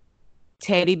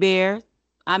 teddy bears.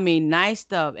 I mean, nice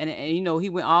stuff. And he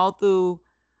went all through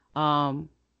um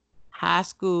high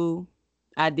school.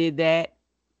 I did that.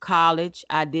 College,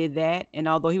 I did that. And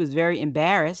although he was very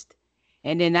embarrassed,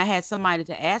 and then I had somebody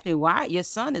to ask me, why your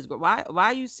son is why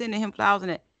are you sending him flowers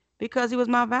and that? Because he was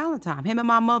my Valentine. Him and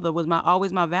my mother was my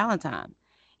always my Valentine.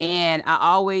 And I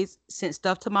always sent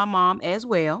stuff to my mom as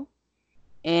well.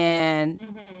 And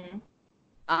Mhm.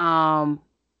 um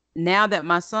now that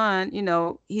my son,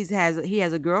 he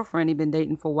has a girlfriend he's been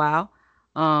dating for a while.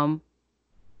 Um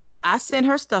I send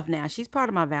her stuff now. She's part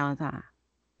of my Valentine.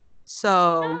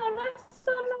 So Oh, that's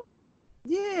so nice.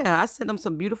 yeah, I sent them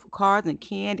some beautiful cards and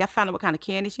candy. I found out what kind of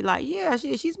candy she like. Yeah,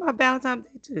 she's my Valentine's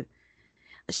Day too.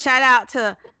 Shout out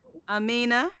to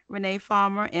Amina, Renee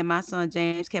Farmer, and my son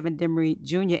James Kevin Demery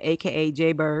Jr., aka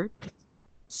Jay Bird.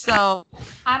 So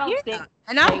I don't yeah, think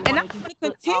and they I'm want to going do to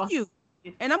football. continue,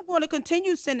 and I'm going to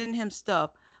continue sending him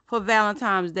stuff for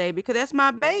Valentine's Day because that's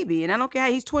my baby, and I don't care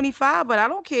how he's 25, but I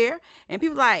don't care. And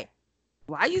people like,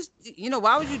 why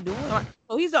why was you doing it?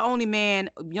 So he's the only man,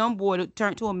 young boy, to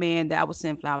turn to a man that I would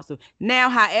send flowers to. Now,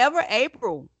 however,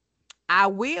 April, I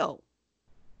will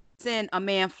send a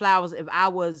man flowers if I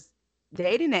was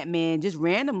dating that man just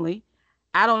randomly.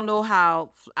 I don't know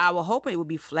how. I would hope it would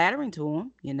be flattering to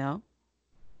him.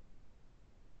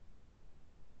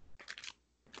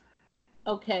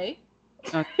 Okay.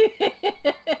 Uh,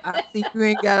 I see you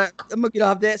ain't got. I'm gonna get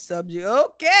off that subject.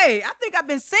 Okay, I think I've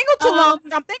been single too long.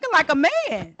 um, I'm thinking like a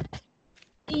man.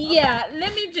 Okay. yeah,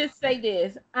 let me just say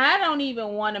this. I don't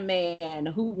even want a man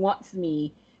who wants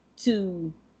me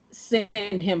to send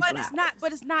him But it's not. But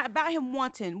flowers. it's not about him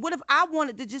wanting. What if I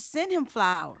wanted to just send him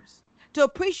flowers to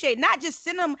appreciate, not just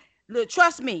send him. Look,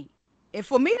 trust me. If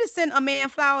for me to send a man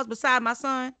flowers beside my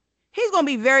son, he's gonna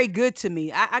be very good to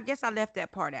me. I guess I left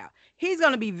that part out. He's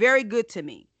gonna be very good to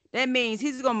me. That means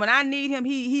he's gonna when I need him,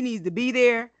 he needs to be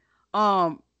there.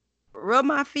 Um, rub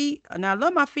my feet. Now I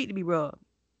love my feet to be rubbed.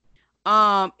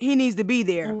 He needs to be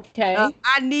there. Okay.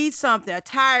 I need something. A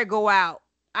tire go out.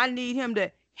 I need him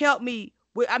to help me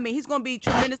with. I mean, he's gonna be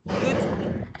tremendously good to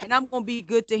me, and I'm gonna be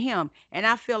good to him. And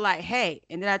I feel like, hey,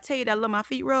 and then I tell you that I love my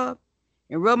feet rub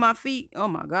and rub my feet. Oh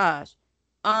my gosh.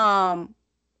 Um,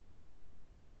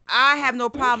 I have no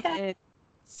problem Okay. in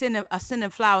sending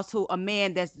flowers to a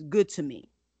man that's good to me.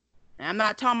 And I'm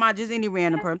not talking about just any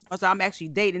random person. So I'm actually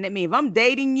dating. That means if I'm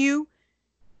dating you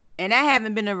and I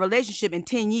haven't been in a relationship in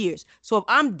 10 years. So if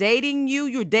I'm dating you,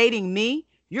 you're dating me,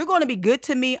 you're going to be good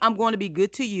to me. I'm going to be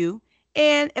good to you.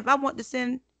 And if I want to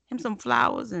send him some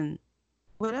flowers and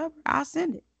whatever, I'll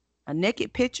send it. A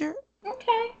naked picture.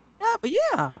 Okay. Yeah, but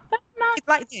yeah, That's not. it's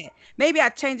like that. Maybe I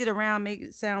change it around, make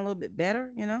it sound a little bit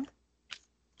better,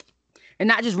 and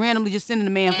not just randomly just sending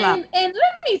a man flowers. And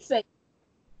let me say,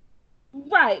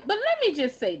 right, but let me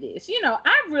just say this.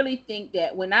 I really think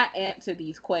that when I answer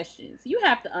these questions, you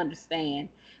have to understand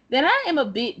that I am a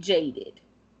bit jaded.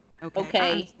 Okay,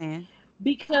 I Okay. understand.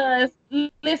 Because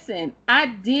listen, I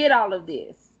did all of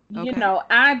this. Okay.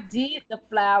 I did the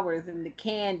flowers and the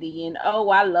candy, and oh,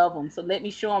 I love them. So let me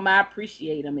show them I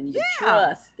appreciate them and the Yeah.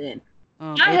 trust. And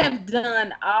I April, have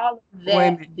done all of wait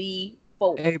a minute. that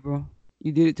before. April,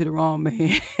 you did it to the wrong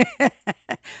man.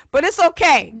 But it's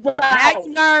okay. Now Right.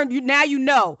 you learn. Now you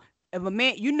know if a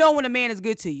man. You know when a man is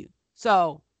good to you.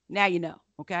 So now you know.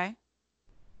 Okay.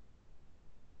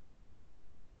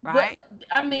 But Right.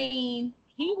 I mean,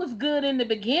 he was good in the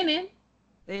beginning.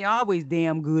 They always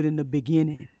damn good in the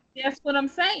beginning. That's what I'm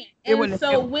saying. It And when the so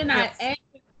milk when drips.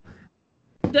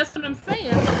 that's what I'm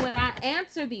saying. So when I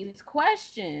answer these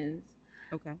questions,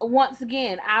 Okay. once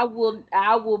again, I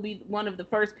will be one of the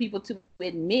first people to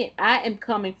admit I am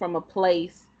coming from a place.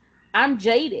 I'm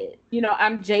jaded.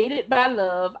 I'm jaded by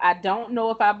love. I don't know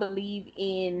if I believe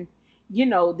in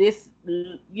this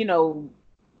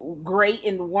great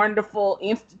and wonderful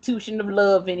institution of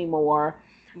love anymore.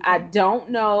 I Okay. don't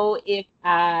know if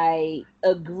I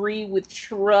agree with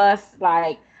trust.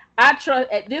 Like, I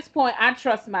trust at this point. I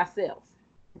trust myself.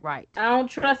 Right. I don't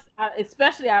trust,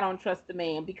 especially I don't trust the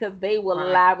man because they will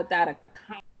Right. lie without a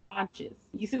conscience.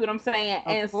 You see what I'm saying? Of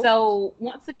And course. so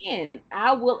once again,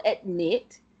 I will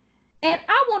admit, and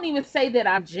I won't even say that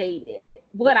I'm jaded.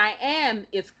 What I am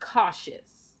is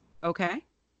cautious, Okay.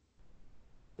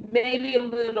 maybe a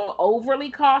little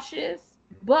overly cautious,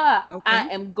 but I Okay.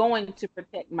 am going to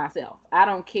protect myself. I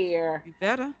don't care You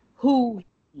better. who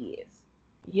he is.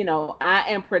 I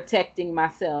am protecting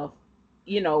myself,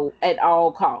 at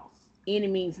all costs. Any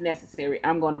means necessary,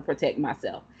 I'm going to protect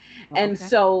myself. And Okay.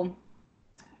 so,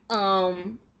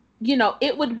 um,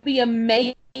 it would be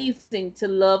amazing to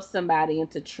love somebody and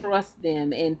to trust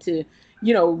them and to,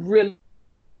 really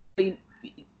put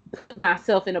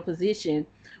myself in a position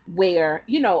where,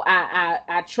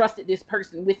 I trusted this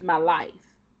person with my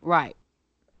life. Right.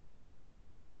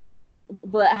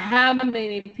 But how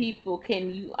many people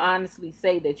can you honestly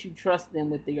say that you trust them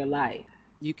with your life?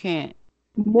 You can't.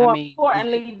 I More mean,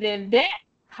 importantly than that,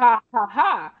 ha ha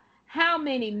ha, how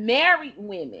many married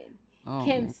women oh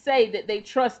can man. say that they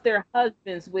trust their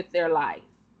husbands with their life?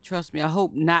 Trust me. I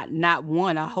hope not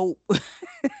one. I hope.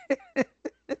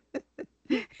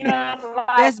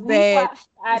 Like That's we bad. watch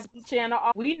ID channel,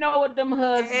 we know what them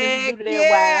husbands do Heck to their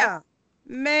wives. yeah.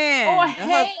 Or Man.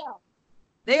 hell,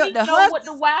 we The know what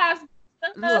the husbands wives do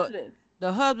to the look, husbands.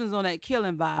 the husbands on that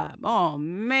killing vibe. Oh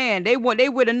man. They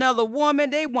with another woman.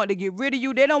 They want to get rid of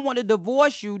you. They don't want to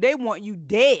divorce you. They want you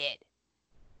dead.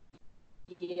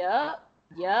 Yup,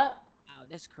 yup, Wow,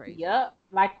 that's crazy. yup.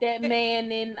 Like that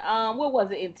man in what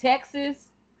was it, in Texas?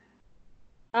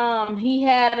 He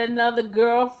had another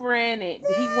girlfriend and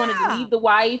he wanted to Yeah. leave the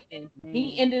wife and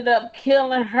he Man. ended up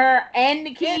killing her and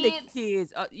the And the kids.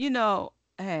 kids,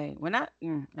 hey, when I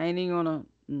ain't even gonna,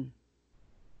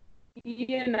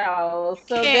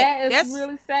 So can't. that is That's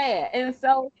really sad. And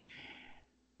so,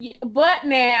 but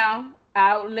now,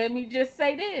 let me just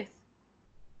say this.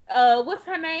 What's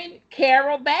her name?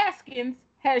 Carol Baskins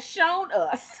has shown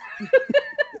us.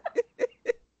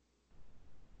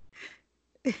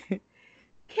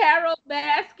 Carol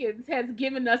Baskins has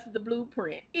given us the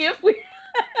blueprint. If we,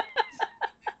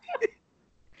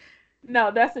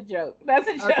 no, that's a joke. That's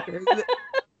a joke. okay.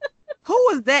 Who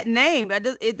was that name?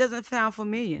 It doesn't sound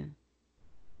familiar.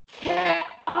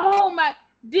 Oh my!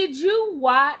 Did you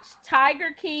watch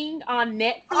Tiger King on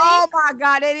Oh Netflix? my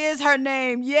God, it is her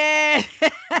name. Yeah.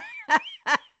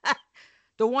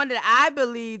 The one that I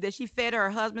believe that she fed her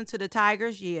husband to the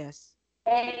tigers. Yes.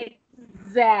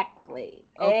 Exactly,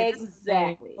 Okay, that's the same.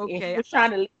 exactly. And he Okay. was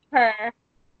trying to leave her,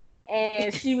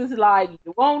 and she was like,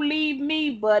 "You won't leave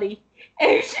me, buddy."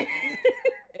 And she,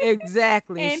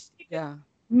 Exactly. and she just Yeah.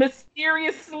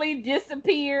 mysteriously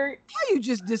disappeared. How you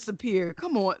just disappear?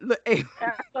 Come on. Look. Hey.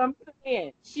 That's what I'm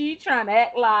saying. She trying to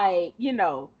act like,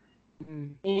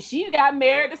 Mm. and she got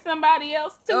married to somebody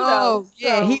else too, though. Oh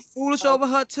yeah, he So foolish over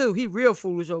her too. He real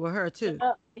foolish over her too.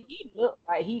 he looked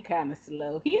like he kind of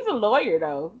slow. He's a lawyer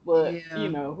though, but Yeah.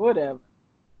 whatever.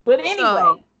 But So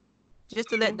anyway, just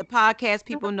to let the podcast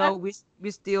people know,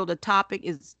 we still the topic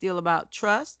is still about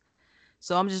trust.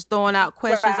 So I'm just throwing out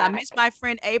questions. I right. miss my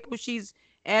friend April. She's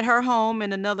at her home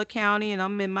in another county, and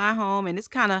I'm in my home, and it's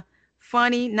kind of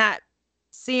funny not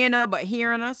seeing her but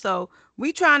hearing her. So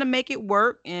we trying to make it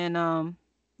work, and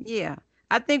yeah,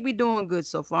 I think we doing good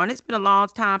so far. And it's been a long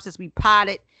time since we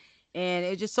potted, and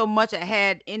it's just so much I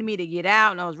had in me to get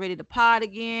out, and I was ready to pot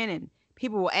again, and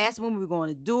people were asking when we were going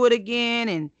to do it again,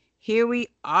 and here we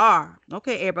are.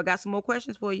 Okay, April, I got some more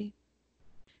questions for you.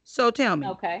 So tell me,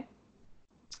 Okay.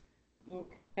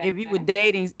 if you Okay. were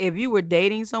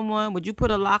dating someone, would you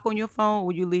put a lock on your phone or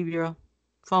would you leave your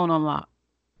phone unlocked?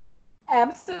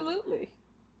 Absolutely.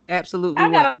 Absolutely I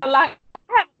what? got a lot.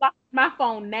 I have a lot on my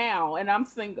phone now, and I'm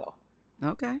single.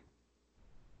 Okay.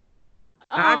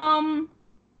 I Um,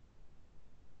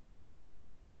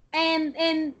 and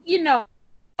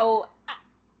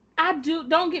I do.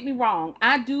 Don't get me wrong.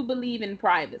 I do believe in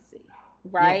privacy,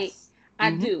 right? yes. I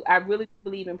Mm-hmm. do. I really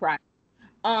believe in privacy.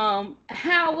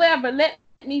 However, let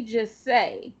me just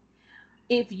say,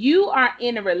 if you are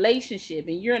in a relationship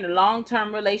and you're in a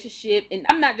long-term relationship, and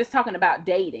I'm not just talking about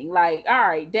dating, like, all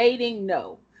right, dating,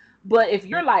 no. But if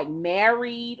you're like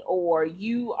married or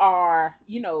you are,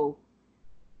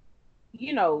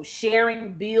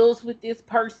 sharing bills with this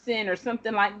person or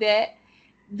something like that,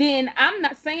 then I'm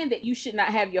not saying that you should not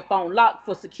have your phone locked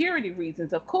for security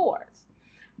reasons, of course.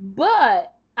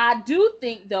 But I do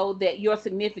think though that your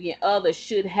significant other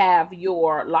should have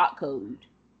your lock code.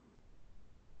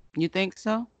 You think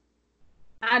so?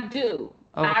 I do.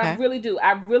 I Okay. really do.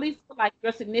 I really feel like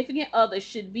your significant other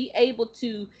should be able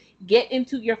to get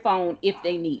into your phone if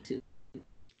they need to.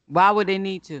 Why would they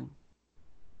need to?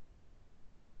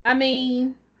 I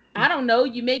mean, I don't know.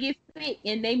 You may get sick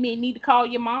and they may need to call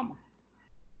your mama.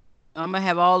 I'm gonna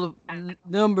have all the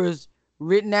numbers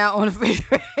written out on the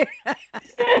refrigerator.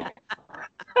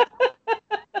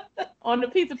 On the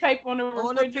piece of paper on the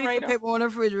On a piece of refrigerator. paper on the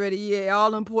refrigerator. Yeah,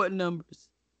 all important numbers.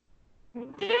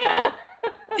 Yeah.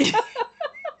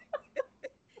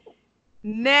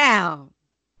 Now,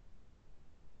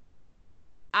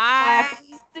 I I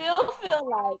still feel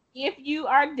like if you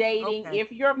are dating, okay.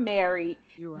 if you're married,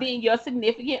 You're right. then your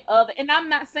significant other, and I'm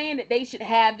not saying that they should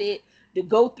have it to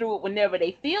go through it whenever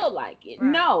they feel like it.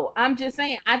 Right. No, I'm just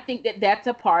saying I think that that's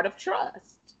a part of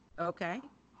trust. Okay.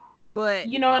 But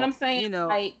You know what I'm saying? you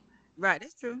know, Like right,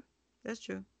 that's true. That's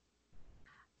true.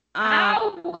 Um,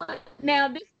 I would now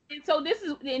this and so this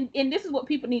is and this is what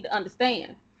people need to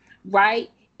understand, right?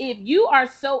 If you are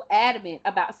so adamant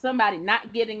about somebody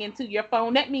not getting into your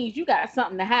phone, that means you got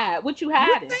something to hide. What you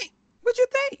you hiding? think what you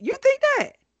think? You think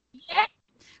that? Yeah.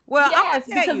 Well, I'm gonna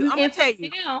Yes, tell because you. I'm gonna and so tell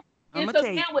you. now I'm and gonna so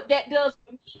tell you. now what that does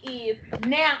for me is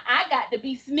now I got to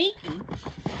be sneaky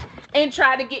and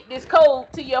try to get this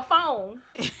code to your phone,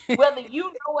 whether you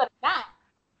know it or not,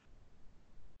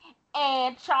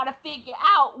 and try to figure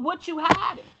out what you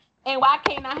hiding and why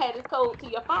can't I have this code to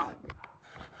your phone?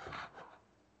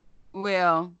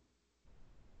 Well,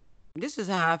 this is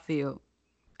how I feel.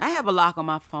 I have a lock on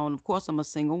my phone. Of course, I'm a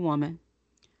single woman.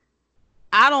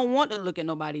 I don't want to look at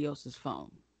nobody else's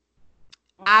phone.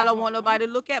 I don't want Mm-hmm. nobody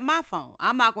to look at my phone.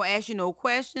 I'm not gonna ask you no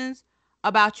questions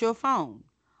about your phone.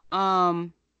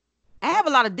 Um, I have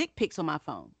a lot of dick pics on my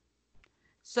phone.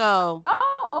 So,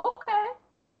 Oh, okay.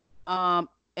 um,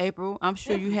 April, I'm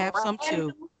sure Just you have some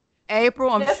too. random,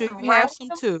 April, I'm just sure you have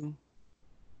some random, too.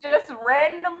 just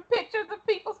random pictures of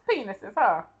people's penises,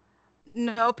 huh?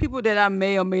 No, people that I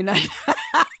may or may not.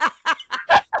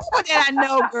 People that I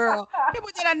know, girl. People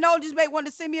that I know just may want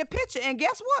to send me a picture, and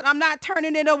guess what? I'm not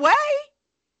turning it away,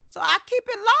 so I keep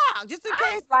it locked just in I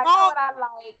case. like, you know Oh, what I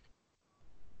like?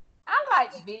 I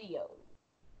like videos.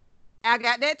 I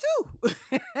got that too.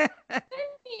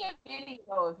 Send me a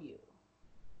video of you.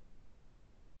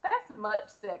 That's much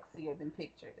sexier than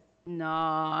pictures. No,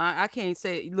 I can't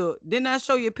say. Look, didn't I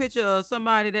show you a picture of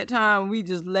somebody that time? We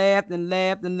just laughed and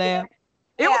laughed and Yeah, laughed.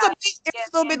 It was a yeah, bit, it yeah, was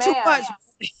a little bit too ma'am. much.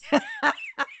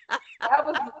 That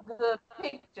was a good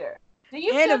picture. Do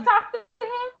you And still talk to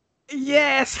him?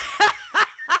 yes.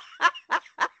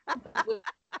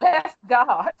 Bless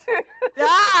God.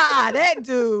 That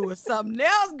dude was something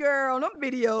else, girl, on them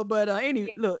video. But any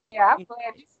look, Yeah, I'm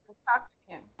glad you still talk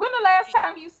to him. When the last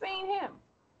time you seen him?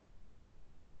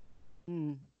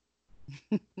 mm,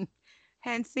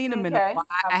 hadn't seen him in a Okay. while.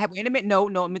 I have wait a minute. No,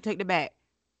 no, let me take that back.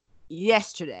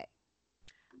 Yesterday,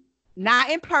 not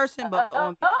in person, but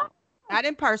on Uh, video. Not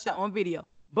in person, on video.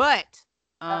 But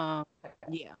uh, um,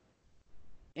 yeah,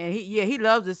 and he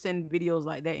loves to send videos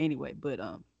like that anyway. But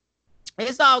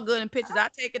it's all good in pictures. I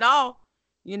take it all.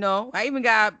 You know, I even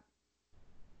got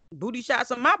booty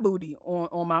shots of my booty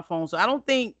on my phone. So I don't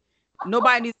think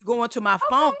nobody needs to go into my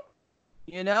phone. okay.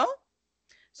 You know,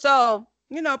 so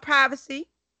privacy.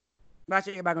 Watch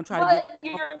it, everybody gonna try to get. But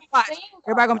you're Watch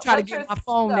everybody gonna single. try to But get you're my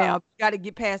phone single. now. Got to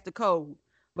get past the code.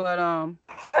 But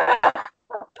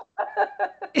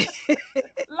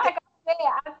Like I said,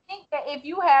 I think that if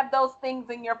you have those things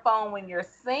in your phone when you're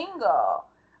single,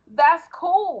 that's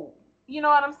cool. You know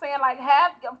what I'm saying? Like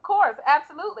have, of course,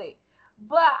 absolutely.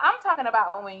 But I'm talking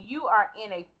about when you are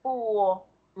in a full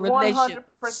relationship.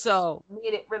 100%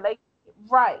 committed relationship,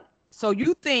 right? So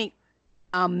you think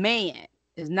a man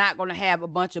is not gonna have a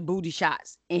bunch of booty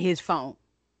shots in his phone,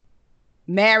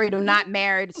 married or He not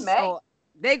married? may. So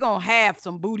they gonna have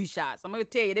some booty shots. I'm gonna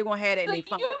tell you, they're gonna have that in So their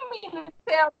phone.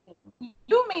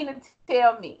 you mean to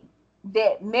tell me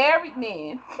that married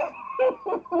men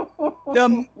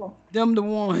Them, them the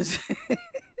ones.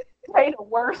 they the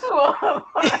worst one?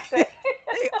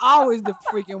 They always the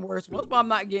freaking worst ones. That's why I'm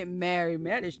not getting married,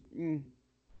 man.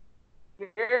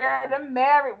 Girl, the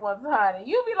married ones, honey.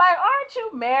 You be like, aren't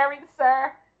you married,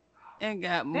 sir? And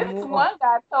got This more. one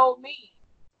guy told me.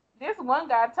 This one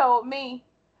guy told me.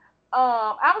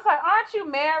 I was like, aren't you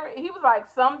married? He was like,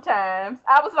 sometimes.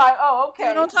 I was like, oh, See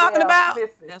what okay. I'm talking Well, about?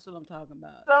 listen. That's what I'm talking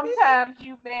about. Sometimes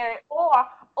you married, or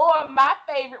my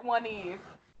favorite one is,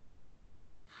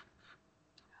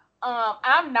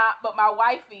 I'm not, but my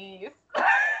wife is.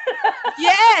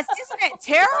 Yes, isn't that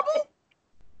terrible?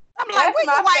 I'm like, That's where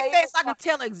your my wife at favorite so I one. can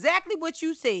tell exactly what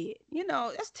you said.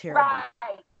 That's terrible.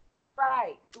 Right,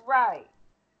 right, right.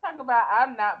 Talk about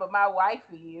I'm not, but my wife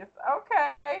is.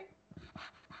 Okay.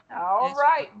 All That's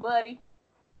right, buddy.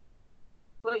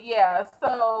 But yeah,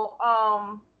 so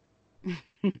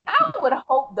I would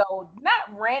hope though,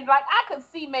 not random. Like I could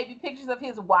see maybe pictures of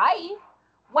his wife.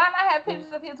 Why not have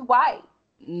pictures of his wife?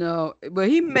 No, but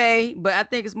he may. But I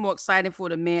think it's more exciting for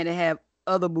the man to have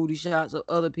other booty shots of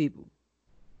other people.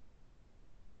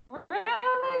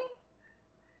 Really?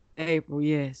 April,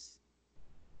 yes.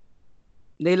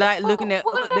 They like But looking at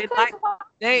what other. if his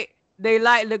wife? They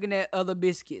like looking at other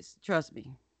biscuits. Trust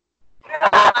me.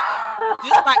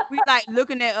 Just like we like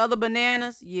looking at other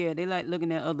bananas. Yeah, they like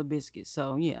looking at other biscuits.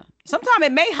 So yeah, sometimes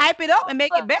it may hype it up and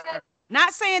make it better.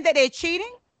 Not saying that they're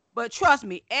cheating, but trust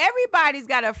me, everybody's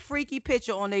got a freaky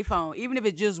picture on their phone, even if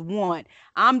it's just one.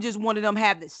 I'm just one of them,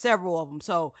 have several of them.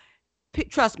 So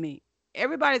trust me,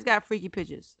 everybody's got freaky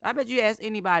pictures. I bet you ask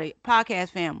anybody, podcast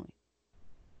family,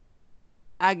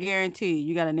 I guarantee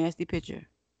you got a nasty picture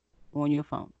on your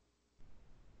phone.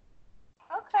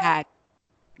 Okay. Hide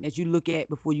that you look at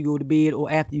before you go to bed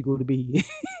or after you go to bed.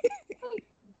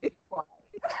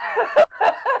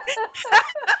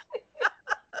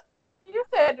 You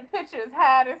said the picture is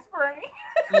hot and spring.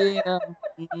 Yeah.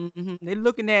 They're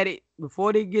looking at it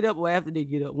before they get up or after they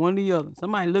get up. One or the other.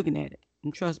 Somebody looking at it.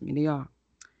 And trust me, they are.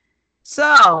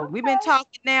 So we've been Okay.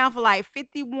 talking now for like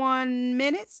 51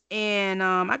 minutes. And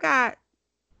I got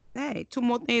two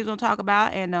more things we're gonna talk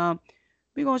about. And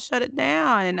we're gonna shut it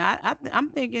down. And I'm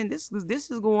thinking this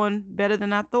is going better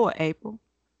than I thought, April.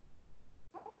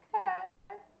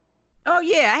 Okay. Oh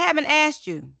yeah, I haven't asked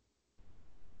you.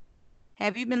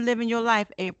 Have you been living your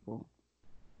life, April?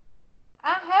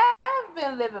 I have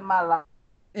been living my life.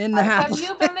 In the Have house.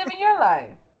 you been living your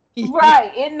life?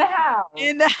 Right, in the house.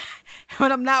 in the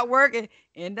when I'm not working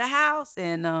in the house,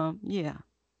 and yeah,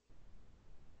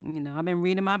 I've been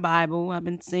reading my Bible, I've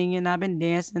been singing, I've been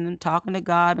dancing and talking to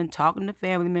God, been talking to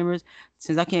family members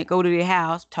since I can't go to their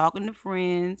house, talking to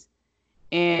friends,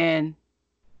 and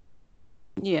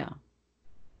yeah,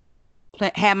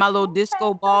 had my little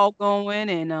disco Okay. ball going,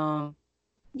 and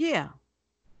yeah,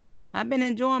 I've been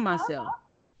enjoying myself.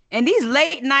 And these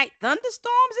late night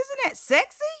thunderstorms, isn't that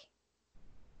sexy?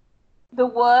 The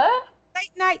what?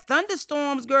 Late night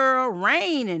thunderstorms, girl,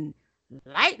 rain and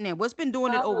lightning. What's been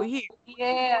doing it over here?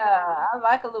 Yeah, I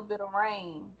like a little bit of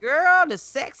rain. Girl, the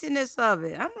sexiness of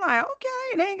it. I'm like,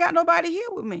 okay, they ain't got nobody here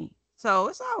with me. So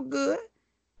it's all good.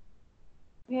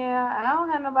 Yeah, I don't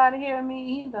have nobody hearing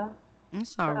me either.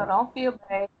 It's all So right. don't feel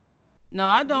bad. No,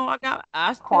 I don't.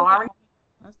 Quarantine.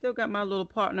 I still got my little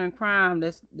partner in crime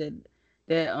that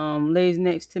lays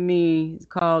next to me. It's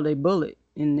called a bullet.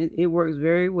 And it works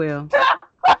very well.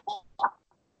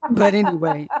 But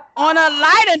anyway, on a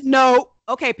lighter note,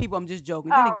 okay, people, I'm just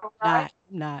joking. Then All right.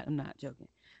 I'm not joking.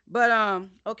 But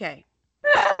okay.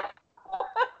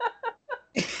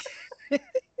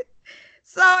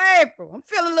 So April, I'm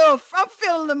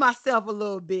feeling myself a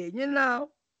little bit,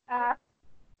 I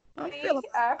I'm see. feeling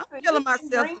I I'm see. feeling You been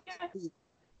myself a drinking? little bit.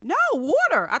 No,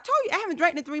 water. I told you I haven't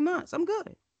drank in 3 months. I'm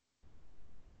good.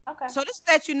 Okay. So this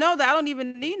lets you know that I don't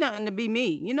even need nothing to be me.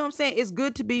 You know what I'm saying? It's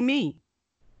good to be me,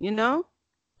 you know?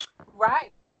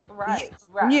 Right. Yeah. Right.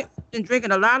 Yeah. Right. Been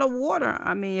drinking a lot of water.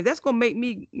 I mean, if that's gonna make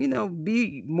me,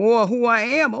 be more who I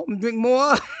am, I'm gonna drink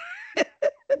more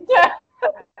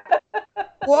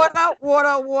water,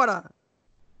 water, water.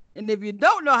 And if you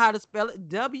don't know how to spell it,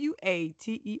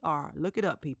 Water. Look it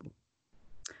up, people.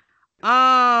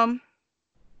 Um,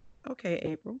 okay,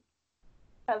 April.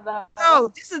 Hello.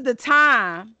 So this is the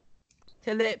time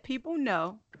to let people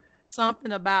know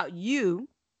something about you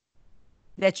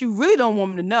that you really don't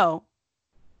want them to know,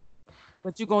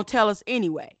 but you're gonna tell us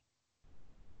anyway.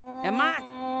 And mind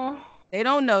you, Mm, they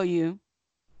don't know you,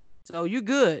 so you're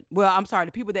good. Well, I'm sorry,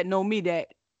 the people that know me that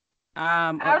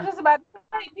I was just about to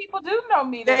say, people do know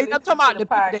me that I'm talking listen to about the the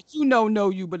people podcast. that know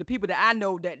you, but the people that I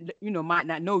know that might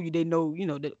not know you, they know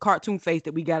the cartoon face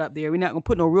that we got up there. We're not gonna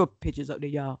put no real pictures up there,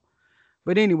 y'all.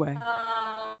 But anyway,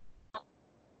 Um,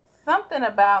 Something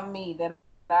about me that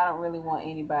I don't really want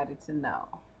anybody to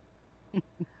know.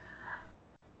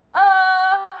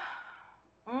 Uh,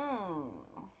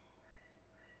 mm,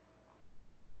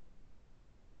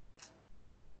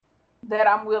 that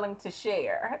I'm willing to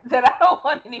share. That I don't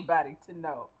want anybody to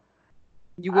know.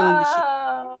 you willing to share?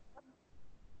 Uh,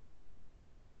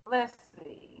 let's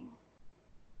see.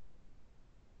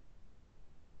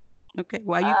 Okay,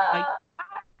 why Uh,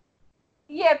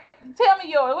 yeah. Tell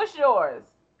me yours. What's yours?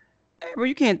 April,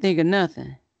 you can't think of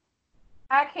nothing.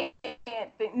 I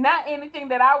can't think. Not anything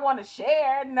that I want to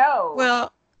share. No.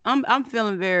 Well, I'm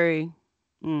feeling very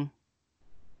mm,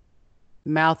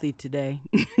 mouthy today.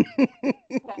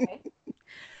 Okay.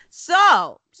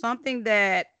 So, something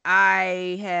that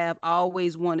I have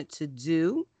always wanted to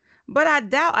do, but I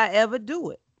doubt I ever do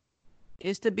it,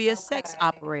 is to be a sex Okay.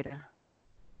 operator.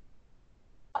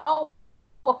 Oh,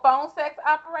 a phone sex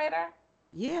operator?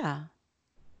 Yeah.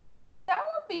 That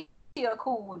would be a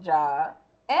cool job.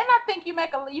 And I think you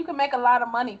can make a lot of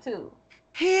money too.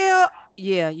 Hell,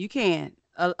 yeah, you can.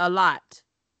 A lot.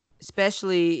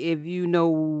 Especially if you know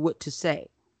what to say.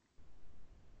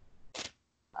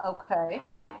 Okay.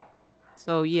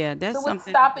 So yeah, So that's what's something.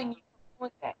 stopping you from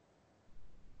doing that?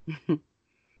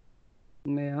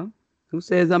 Well, who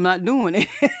says I'm not doing it?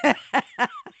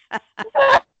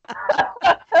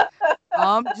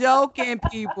 I'm joking,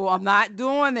 people. I'm not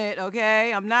doing it,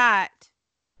 okay? I'm not.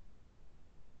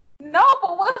 No,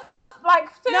 but what's like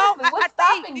seriously, No, what's I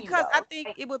stopping think you because though? I Like,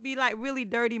 think it would be like really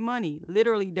dirty money,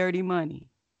 literally dirty money.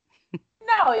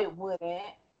 no, it wouldn't.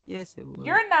 Yes, it would.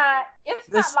 You're not. It's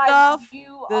The not like stuff,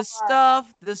 you the are.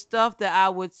 stuff, the stuff that I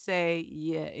would say,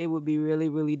 yeah, it would be really,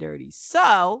 really dirty.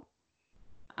 So,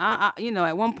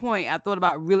 at one point I thought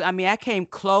about really. I mean, I came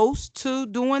close to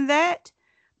doing that,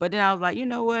 but then I was like, you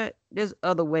know what? There's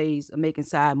other ways of making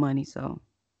side money, so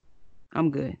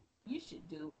I'm good. You should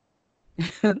do.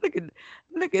 look at,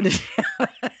 look at this.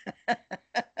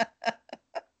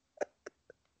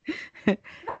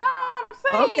 No, I'm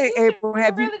saying you Okay, should April, really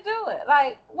have you? do it.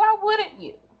 Like, why wouldn't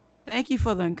you? Thank you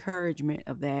for the encouragement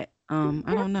of that. I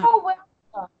You're don't know. so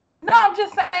welcome. No, I'm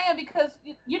just saying because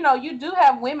you do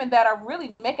have women that are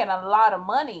really making a lot of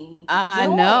money I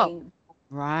know. doing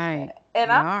Right. that,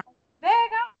 and They I'm are. like,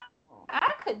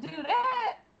 I could do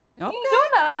that. You ain't Okay. doing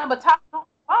nothing but talking on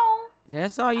the phone.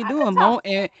 That's all you I do, could and talk.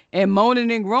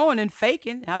 moaning and growing and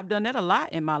faking. I've done that a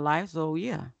lot in my life, so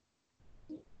yeah.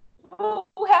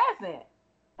 Who hasn't?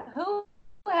 Who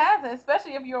hasn't?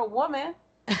 Especially if you're a woman.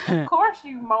 Of course,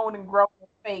 you moan and groan and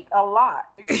fake a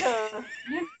lot because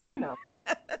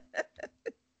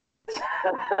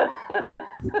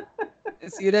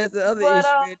See, that's the other but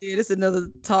issue right there. This is another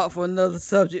talk for another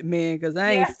subject, man. Because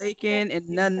I ain't yes, faking and it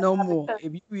nothing no does more. because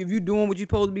If you doing what you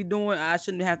supposed to be doing, I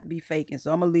shouldn't have to be faking.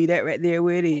 So I'm gonna leave that right there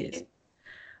where it is. it,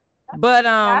 But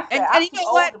I said and I'm you too know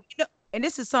what? old to. And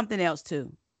this is something else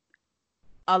too.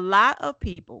 A lot of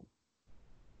people,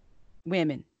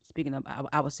 women, speaking of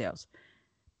ourselves,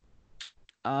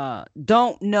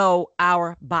 don't know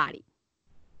our body.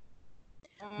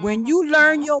 When you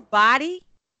learn Mm-hmm. your body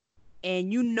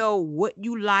and you know what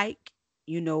you like,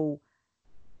 you know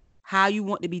how you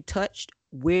want to be touched,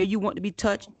 where you want to be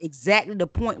touched, exactly the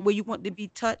point where you want to be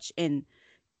touched, and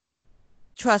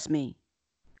trust me,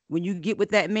 when you get with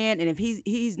that man, and if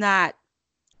he's not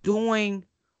doing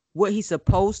what he's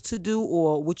supposed to do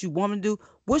or what you want him to do,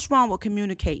 what's wrong with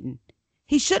communicating?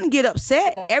 He shouldn't get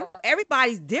upset.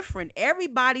 Everybody's different.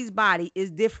 Everybody's body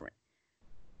is different.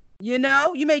 You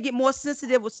may get more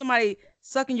sensitive with somebody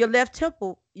sucking your left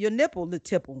temple, your nipple, the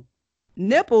tipple,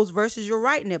 nipples versus your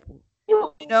right nipple.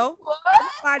 You You know, what?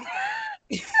 everybody.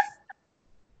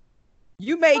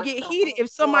 You may get heated if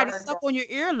somebody Word. suck on your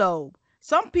earlobe.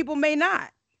 Some people may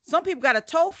not. Some people got a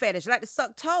toe fetish, like to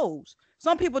suck toes.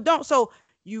 Some people don't. So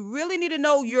you really need to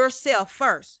know yourself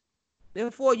first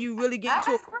before you really get I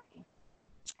into agree.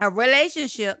 a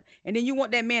relationship. And then you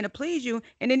want that man to please you,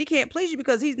 and then he can't please you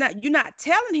because you're not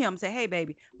telling him, say, hey,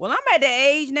 baby, well, I'm at the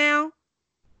age now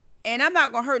and I'm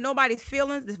not gonna hurt nobody's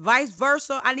feelings. Vice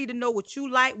versa. I need to know what you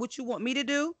like, what you want me to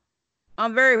do.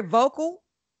 I'm very vocal,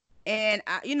 and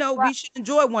we Right. should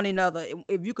enjoy one another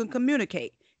if you can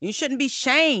communicate. You shouldn't be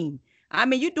shamed. I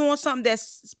mean, you're doing something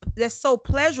that's so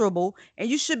pleasurable, and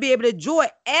you should be able to enjoy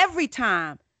every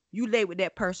time you lay with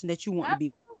that person that you want to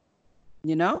be.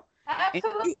 You know, and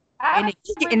Absolutely. you, I and if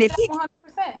agree he with get- that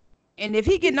 100%. and if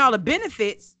he getting all the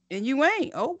benefits and you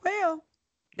ain't, oh well,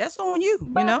 that's on you.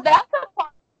 You But know. that's a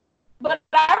part, but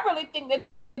I really think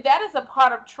that is a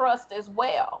part of trust as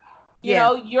well.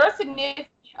 Yeah. Your significant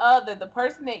other, the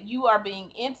person that you are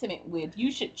being intimate with,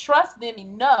 you should trust them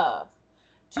enough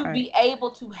to Right. be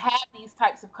able to have these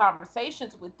types of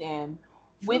conversations with them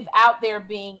True. without there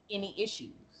being any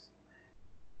issues.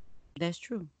 That's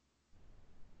true.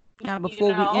 Now, You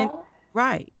before we end, know?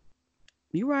 right?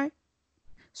 You right.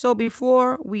 So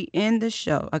before we end the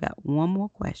show, I got one more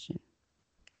question.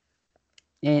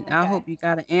 And I Okay. hope you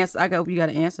got an answer. I hope you got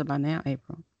an answer by now,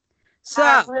 April.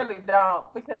 I So really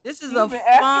don't because this is a you've been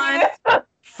asking me this.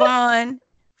 fun,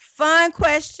 fun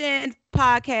question,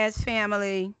 podcast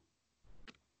family.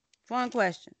 Fun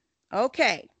question.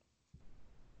 Okay.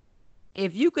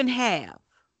 If you can have,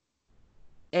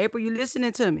 April, you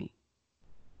listening to me?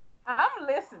 I'm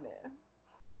listening.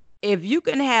 If you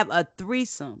can have a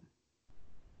threesome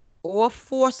or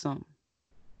foursome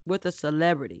with a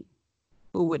celebrity,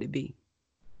 who would it be?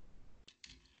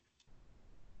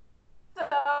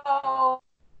 So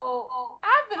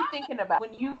I've been thinking about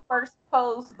when you first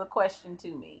posed the question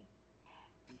to me.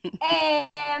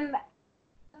 And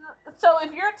so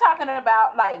if you're talking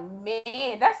about like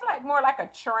men, that's like more like a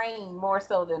train more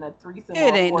so than a threesome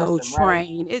It or a ain't no foursome, right?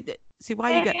 train. See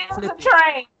why you It got to is flip a it?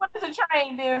 train. What is a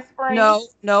train, then, Spring? No,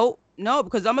 no, no,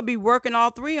 because I'm gonna be working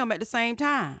all three of them at the same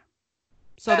time.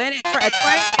 So then a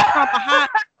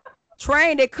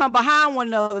train that come behind one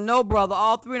another. No, brother,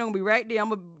 all three of them gonna be right there.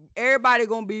 Everybody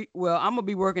gonna be well. I'm gonna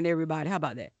be working everybody. How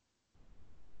about that?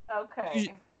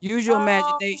 Okay. Use your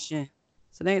imagination.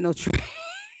 So there ain't no train.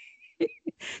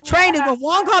 Train is Yeah, when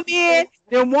one come in,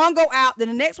 then one go out, then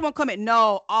the next one come in.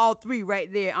 No, all three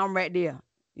right there. I'm right there.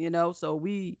 So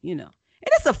and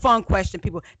it's a fun question,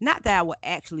 people. Not that I would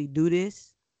actually do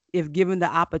this if given the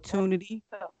opportunity.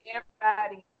 so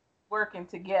everybody working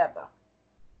together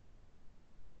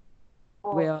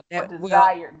for Well, a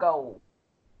desired goal.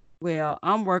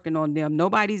 I'm working on them.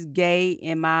 Nobody's gay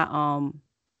in my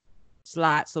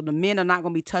slot, so the men are not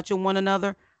gonna be touching one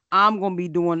another. I'm gonna be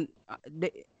doing.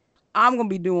 I'm gonna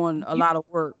be doing a lot of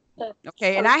work.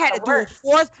 Okay, and I had to do a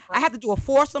force. I had to do a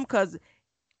foursome because,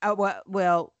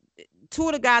 well, two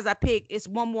of the guys I picked, it's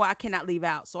one more I cannot leave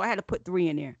out, so I had to put three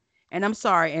in there. And I'm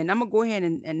sorry, and I'm gonna go ahead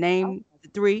and name the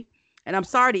three. And I'm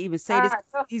sorry to even say this.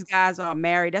 These guys are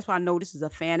married. That's why I know this is a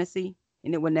fantasy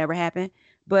and it would never happen.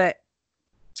 But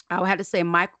I would have to say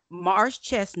Mike Mars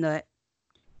Chestnut,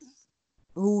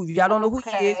 who y'all don't know who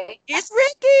he is. It's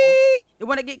Ricky, the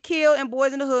one that get killed in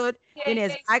Boys in the Hood. Then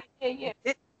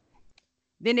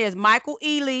there's Michael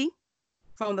Ealy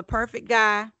from The Perfect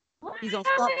Guy. He's on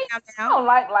Stuntman now. I don't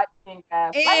like light-skinned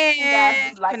guys. Light-skinned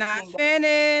guys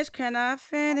do Can I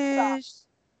finish?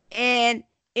 And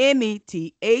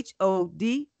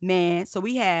METHOD man. So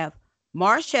we have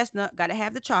Mars Chestnut, gotta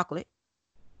have the chocolate,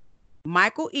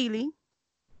 Michael Ealy,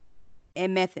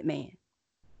 and Method Man.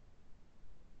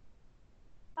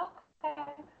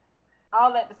 Okay.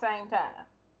 All at the same time.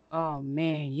 Oh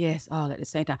man, yes, all at the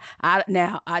same time. I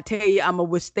tell you, I'm gonna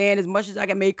withstand as much as I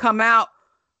can. May come out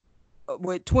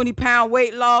with 20-pound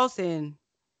weight loss, and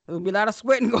there'll be a lot of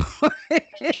sweating going.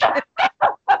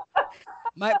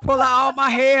 Might pull out all my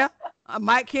hair. I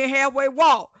might can't halfway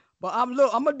walk, but I'm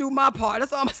gonna do my part.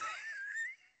 That's all I'm saying.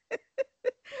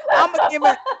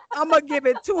 I'm gonna give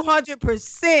it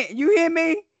 200%. You hear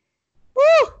me?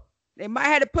 Woo! They might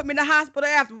have to put me in the hospital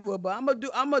afterward, but I'm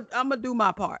gonna do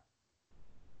my part.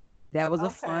 That was a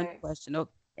fun question.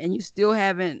 Okay. And you still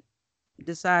haven't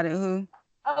decided who?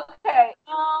 Okay.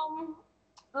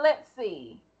 Let's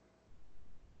see.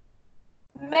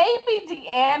 Maybe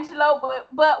D'Angelo,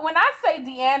 but when I say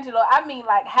D'Angelo, I mean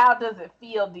like how does it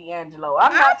feel, D'Angelo?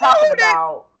 I'm not talking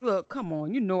about. Look, come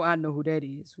on, I know who that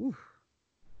is. Oof.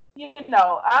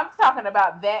 I'm talking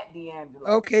about that D'Angelo.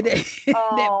 Okay,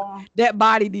 that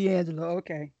body D'Angelo.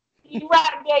 Okay.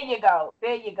 Right, there you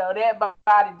go. That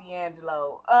body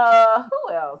D'Angelo.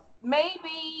 Who else?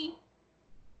 Maybe.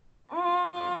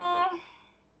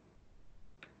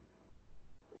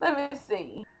 Let me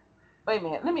see. Wait a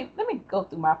minute. Let me go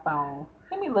through my phone.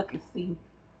 Let me look and see.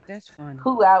 That's funny.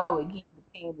 Who I would give the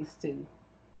panties to.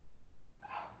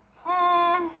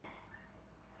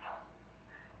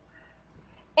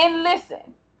 And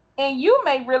listen, and you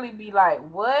may really be like,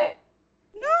 what?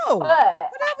 No. But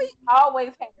I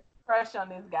always had a crush on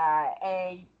this guy,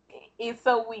 and it's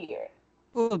so weird.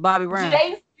 Who was Bobby Brown?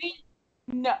 Jay-Z?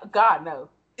 No, God, no.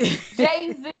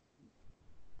 Jay-Z.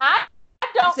 I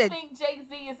don't think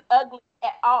Jay-Z is ugly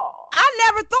at all. I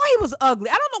never thought he was ugly.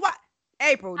 I don't know why.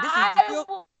 April, this is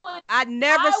real. I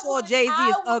never saw Jay-Z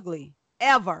as ugly.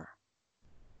 Ever.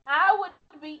 I would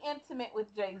be intimate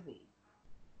with Jay-Z.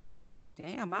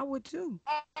 Damn, I would too.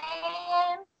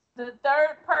 And the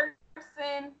third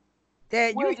person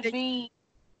would be.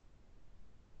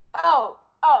 Oh.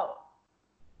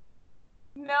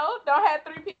 No, don't have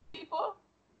three people.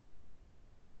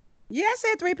 Yeah, I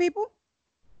said three people.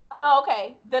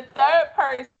 Okay, the third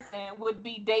person would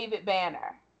be David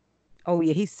Banner. Oh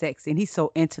yeah, he's sexy and he's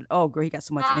so into. Oh girl, he got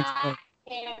so much intellect.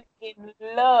 I am in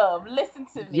love. Listen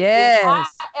to me. Yes. If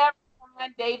I ever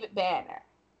find David Banner,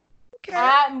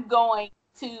 I'm going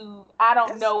to. I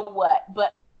don't know what,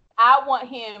 but I want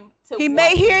him to. He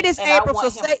may hear this, April.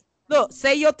 So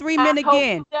say your 3 men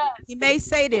again. He may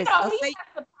say this. He has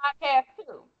a podcast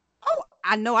too. Oh,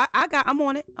 I know. I'm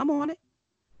on it.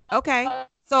 Okay.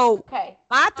 So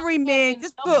my 3 men.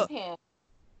 Just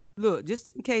look.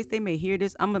 Just in case they may hear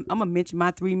this, I'm gonna mention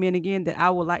my 3 men again that I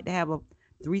would like to have a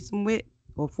threesome with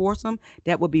or foursome.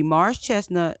 That would be Mars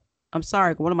Chestnut. I'm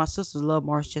sorry, one of my sisters loved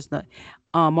Mars Chestnut.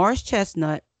 Mars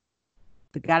Chestnut,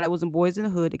 the guy that was in Boys in the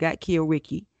Hood that got killed,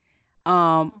 Ricky.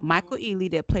 Michael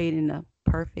Ealy that played in The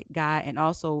Perfect Guy, and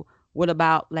also What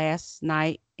About Last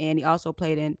Night, and he also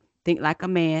played in Think Like a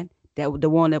Man. that was the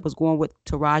one that was going with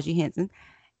Taraji Henson,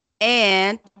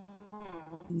 and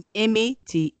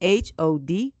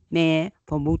METHOD man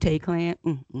from Wu-Tang Clan.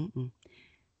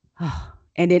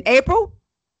 And then April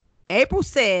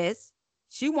says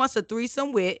she wants a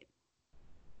threesome with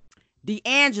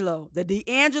D'Angelo. The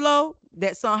D'Angelo,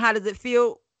 that song, How Does It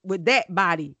Feel with that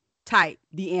body type,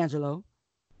 D'Angelo.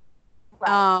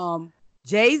 Right.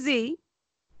 Jay-Z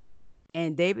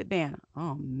and David Banner.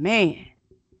 Oh man.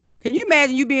 Can you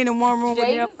imagine you being in one room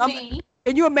Jay-Z. with them?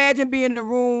 Can you imagine being in the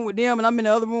room with them and I'm in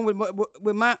the other room with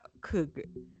my girl,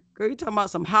 you talking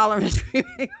about some hollering and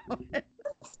screaming?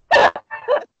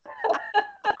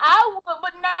 I would,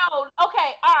 but no.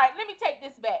 Okay, all right. Let me take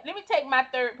this back. Let me take my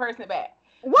third person back.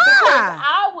 Why? Because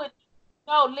I would.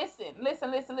 No, listen.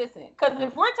 Because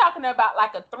if we're talking about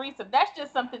like a threesome, that's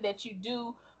just something that you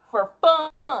do for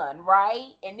fun,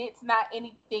 right? And it's not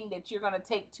anything that you're gonna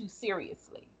take too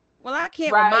seriously. Well, I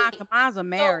can't. Right? Mine's are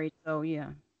married, so yeah.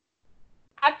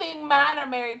 I think mine are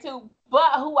married too.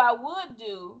 But who I would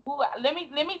do? Let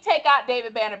me take out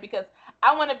David Banner because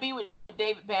I want to be with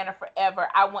David Banner forever.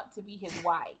 I want to be his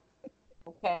wife.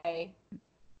 Okay.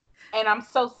 And I'm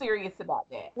so serious about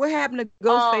that. What happened to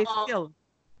Ghostface Killah?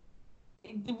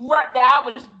 Right, that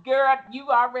was, girl, you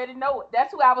already know it.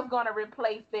 That's who I was going to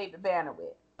replace David Banner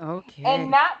with. Okay. And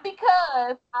not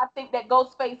because I think that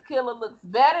Ghostface Killah looks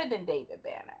better than David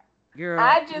Banner. Girl,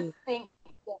 I just think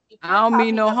that I don't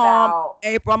mean no harm.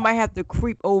 April, I might have to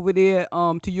creep over there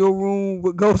to your room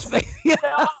with Ghostface. Don't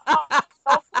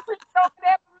creep over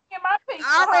there in my picture.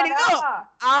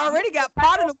 I already got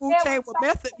part of the Wu-Tang with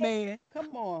Method Man.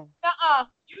 Come on.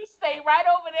 You stay right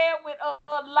over there with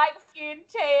a light-skinned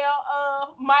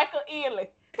tail, Michael Ealy.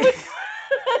 Wait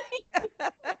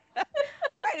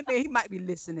a minute, he might be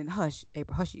listening. Hush,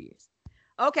 April, hush he is.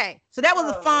 Okay, so that was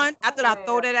a fun. I thought I'd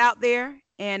throw that out there.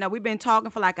 And we've been talking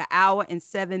for like an hour and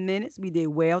 7 minutes. We did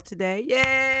well today.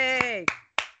 Yay!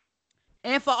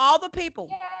 And for all the people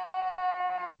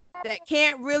that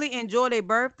can't really enjoy their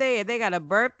birthday, if they got a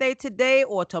birthday today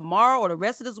or tomorrow or the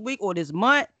rest of this week or this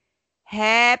month,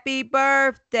 happy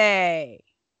birthday.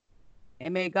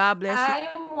 And may God bless you. I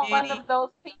am one of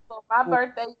those people. My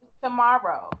birthday is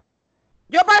tomorrow.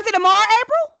 Your birthday tomorrow,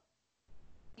 April?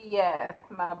 Yes,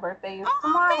 my birthday is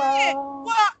tomorrow. Man.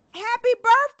 Well, happy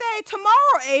birthday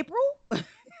tomorrow, April.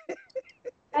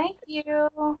 Thank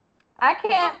you. I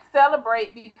can't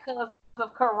celebrate because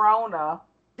of Corona.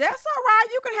 That's all right.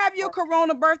 You can have your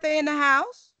Corona birthday in the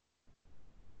house.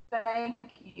 Thank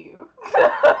you.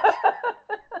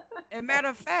 As a matter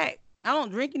of fact, I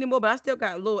don't drink anymore, but I still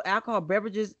got little alcohol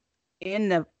beverages in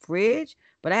the fridge,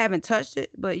 but I haven't touched it.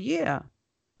 But yeah,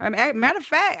 matter of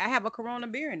fact, I have a Corona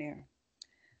beer in there.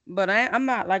 But I'm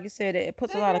not, like I said, it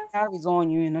puts a lot of calories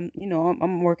on you, and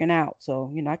I'm working out,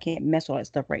 so I can't mess with all that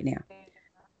stuff right now.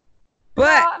 But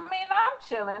I mean, I'm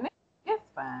chilling. It's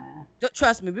fine.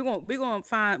 Trust me, we're gonna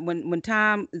find when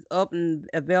time is up and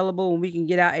available, when we can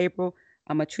get out April.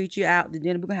 I'm gonna treat you out to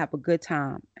dinner. We're gonna have a good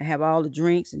time and have all the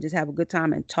drinks and just have a good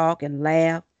time and talk and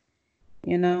laugh.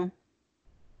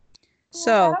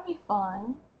 So that'll be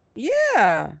fun.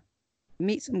 Yeah.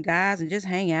 Meet some guys and just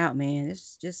hang out, man.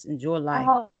 Just enjoy life.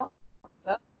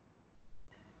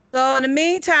 So in the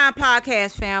meantime,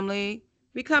 podcast family,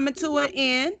 we coming to an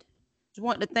end. Just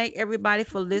want to thank everybody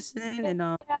for listening, and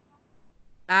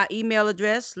our email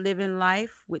address, living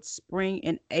life with Spring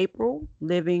and April,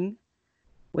 living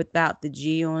without the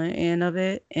G on the end of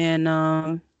it.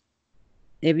 And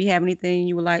if you have anything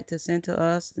you would like to send to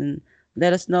us and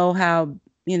let us know how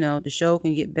the show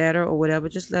can get better or whatever,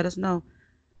 just let us know.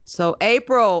 So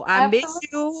April, I miss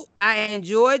you. I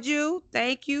enjoyed you.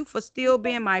 Thank you for still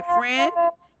being my friend.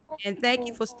 And thank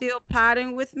you for still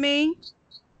potting with me.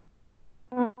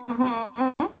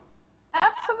 Mm-hmm.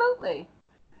 Absolutely.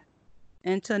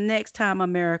 Until next time,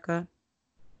 America.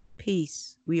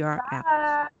 Peace. We are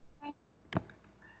out.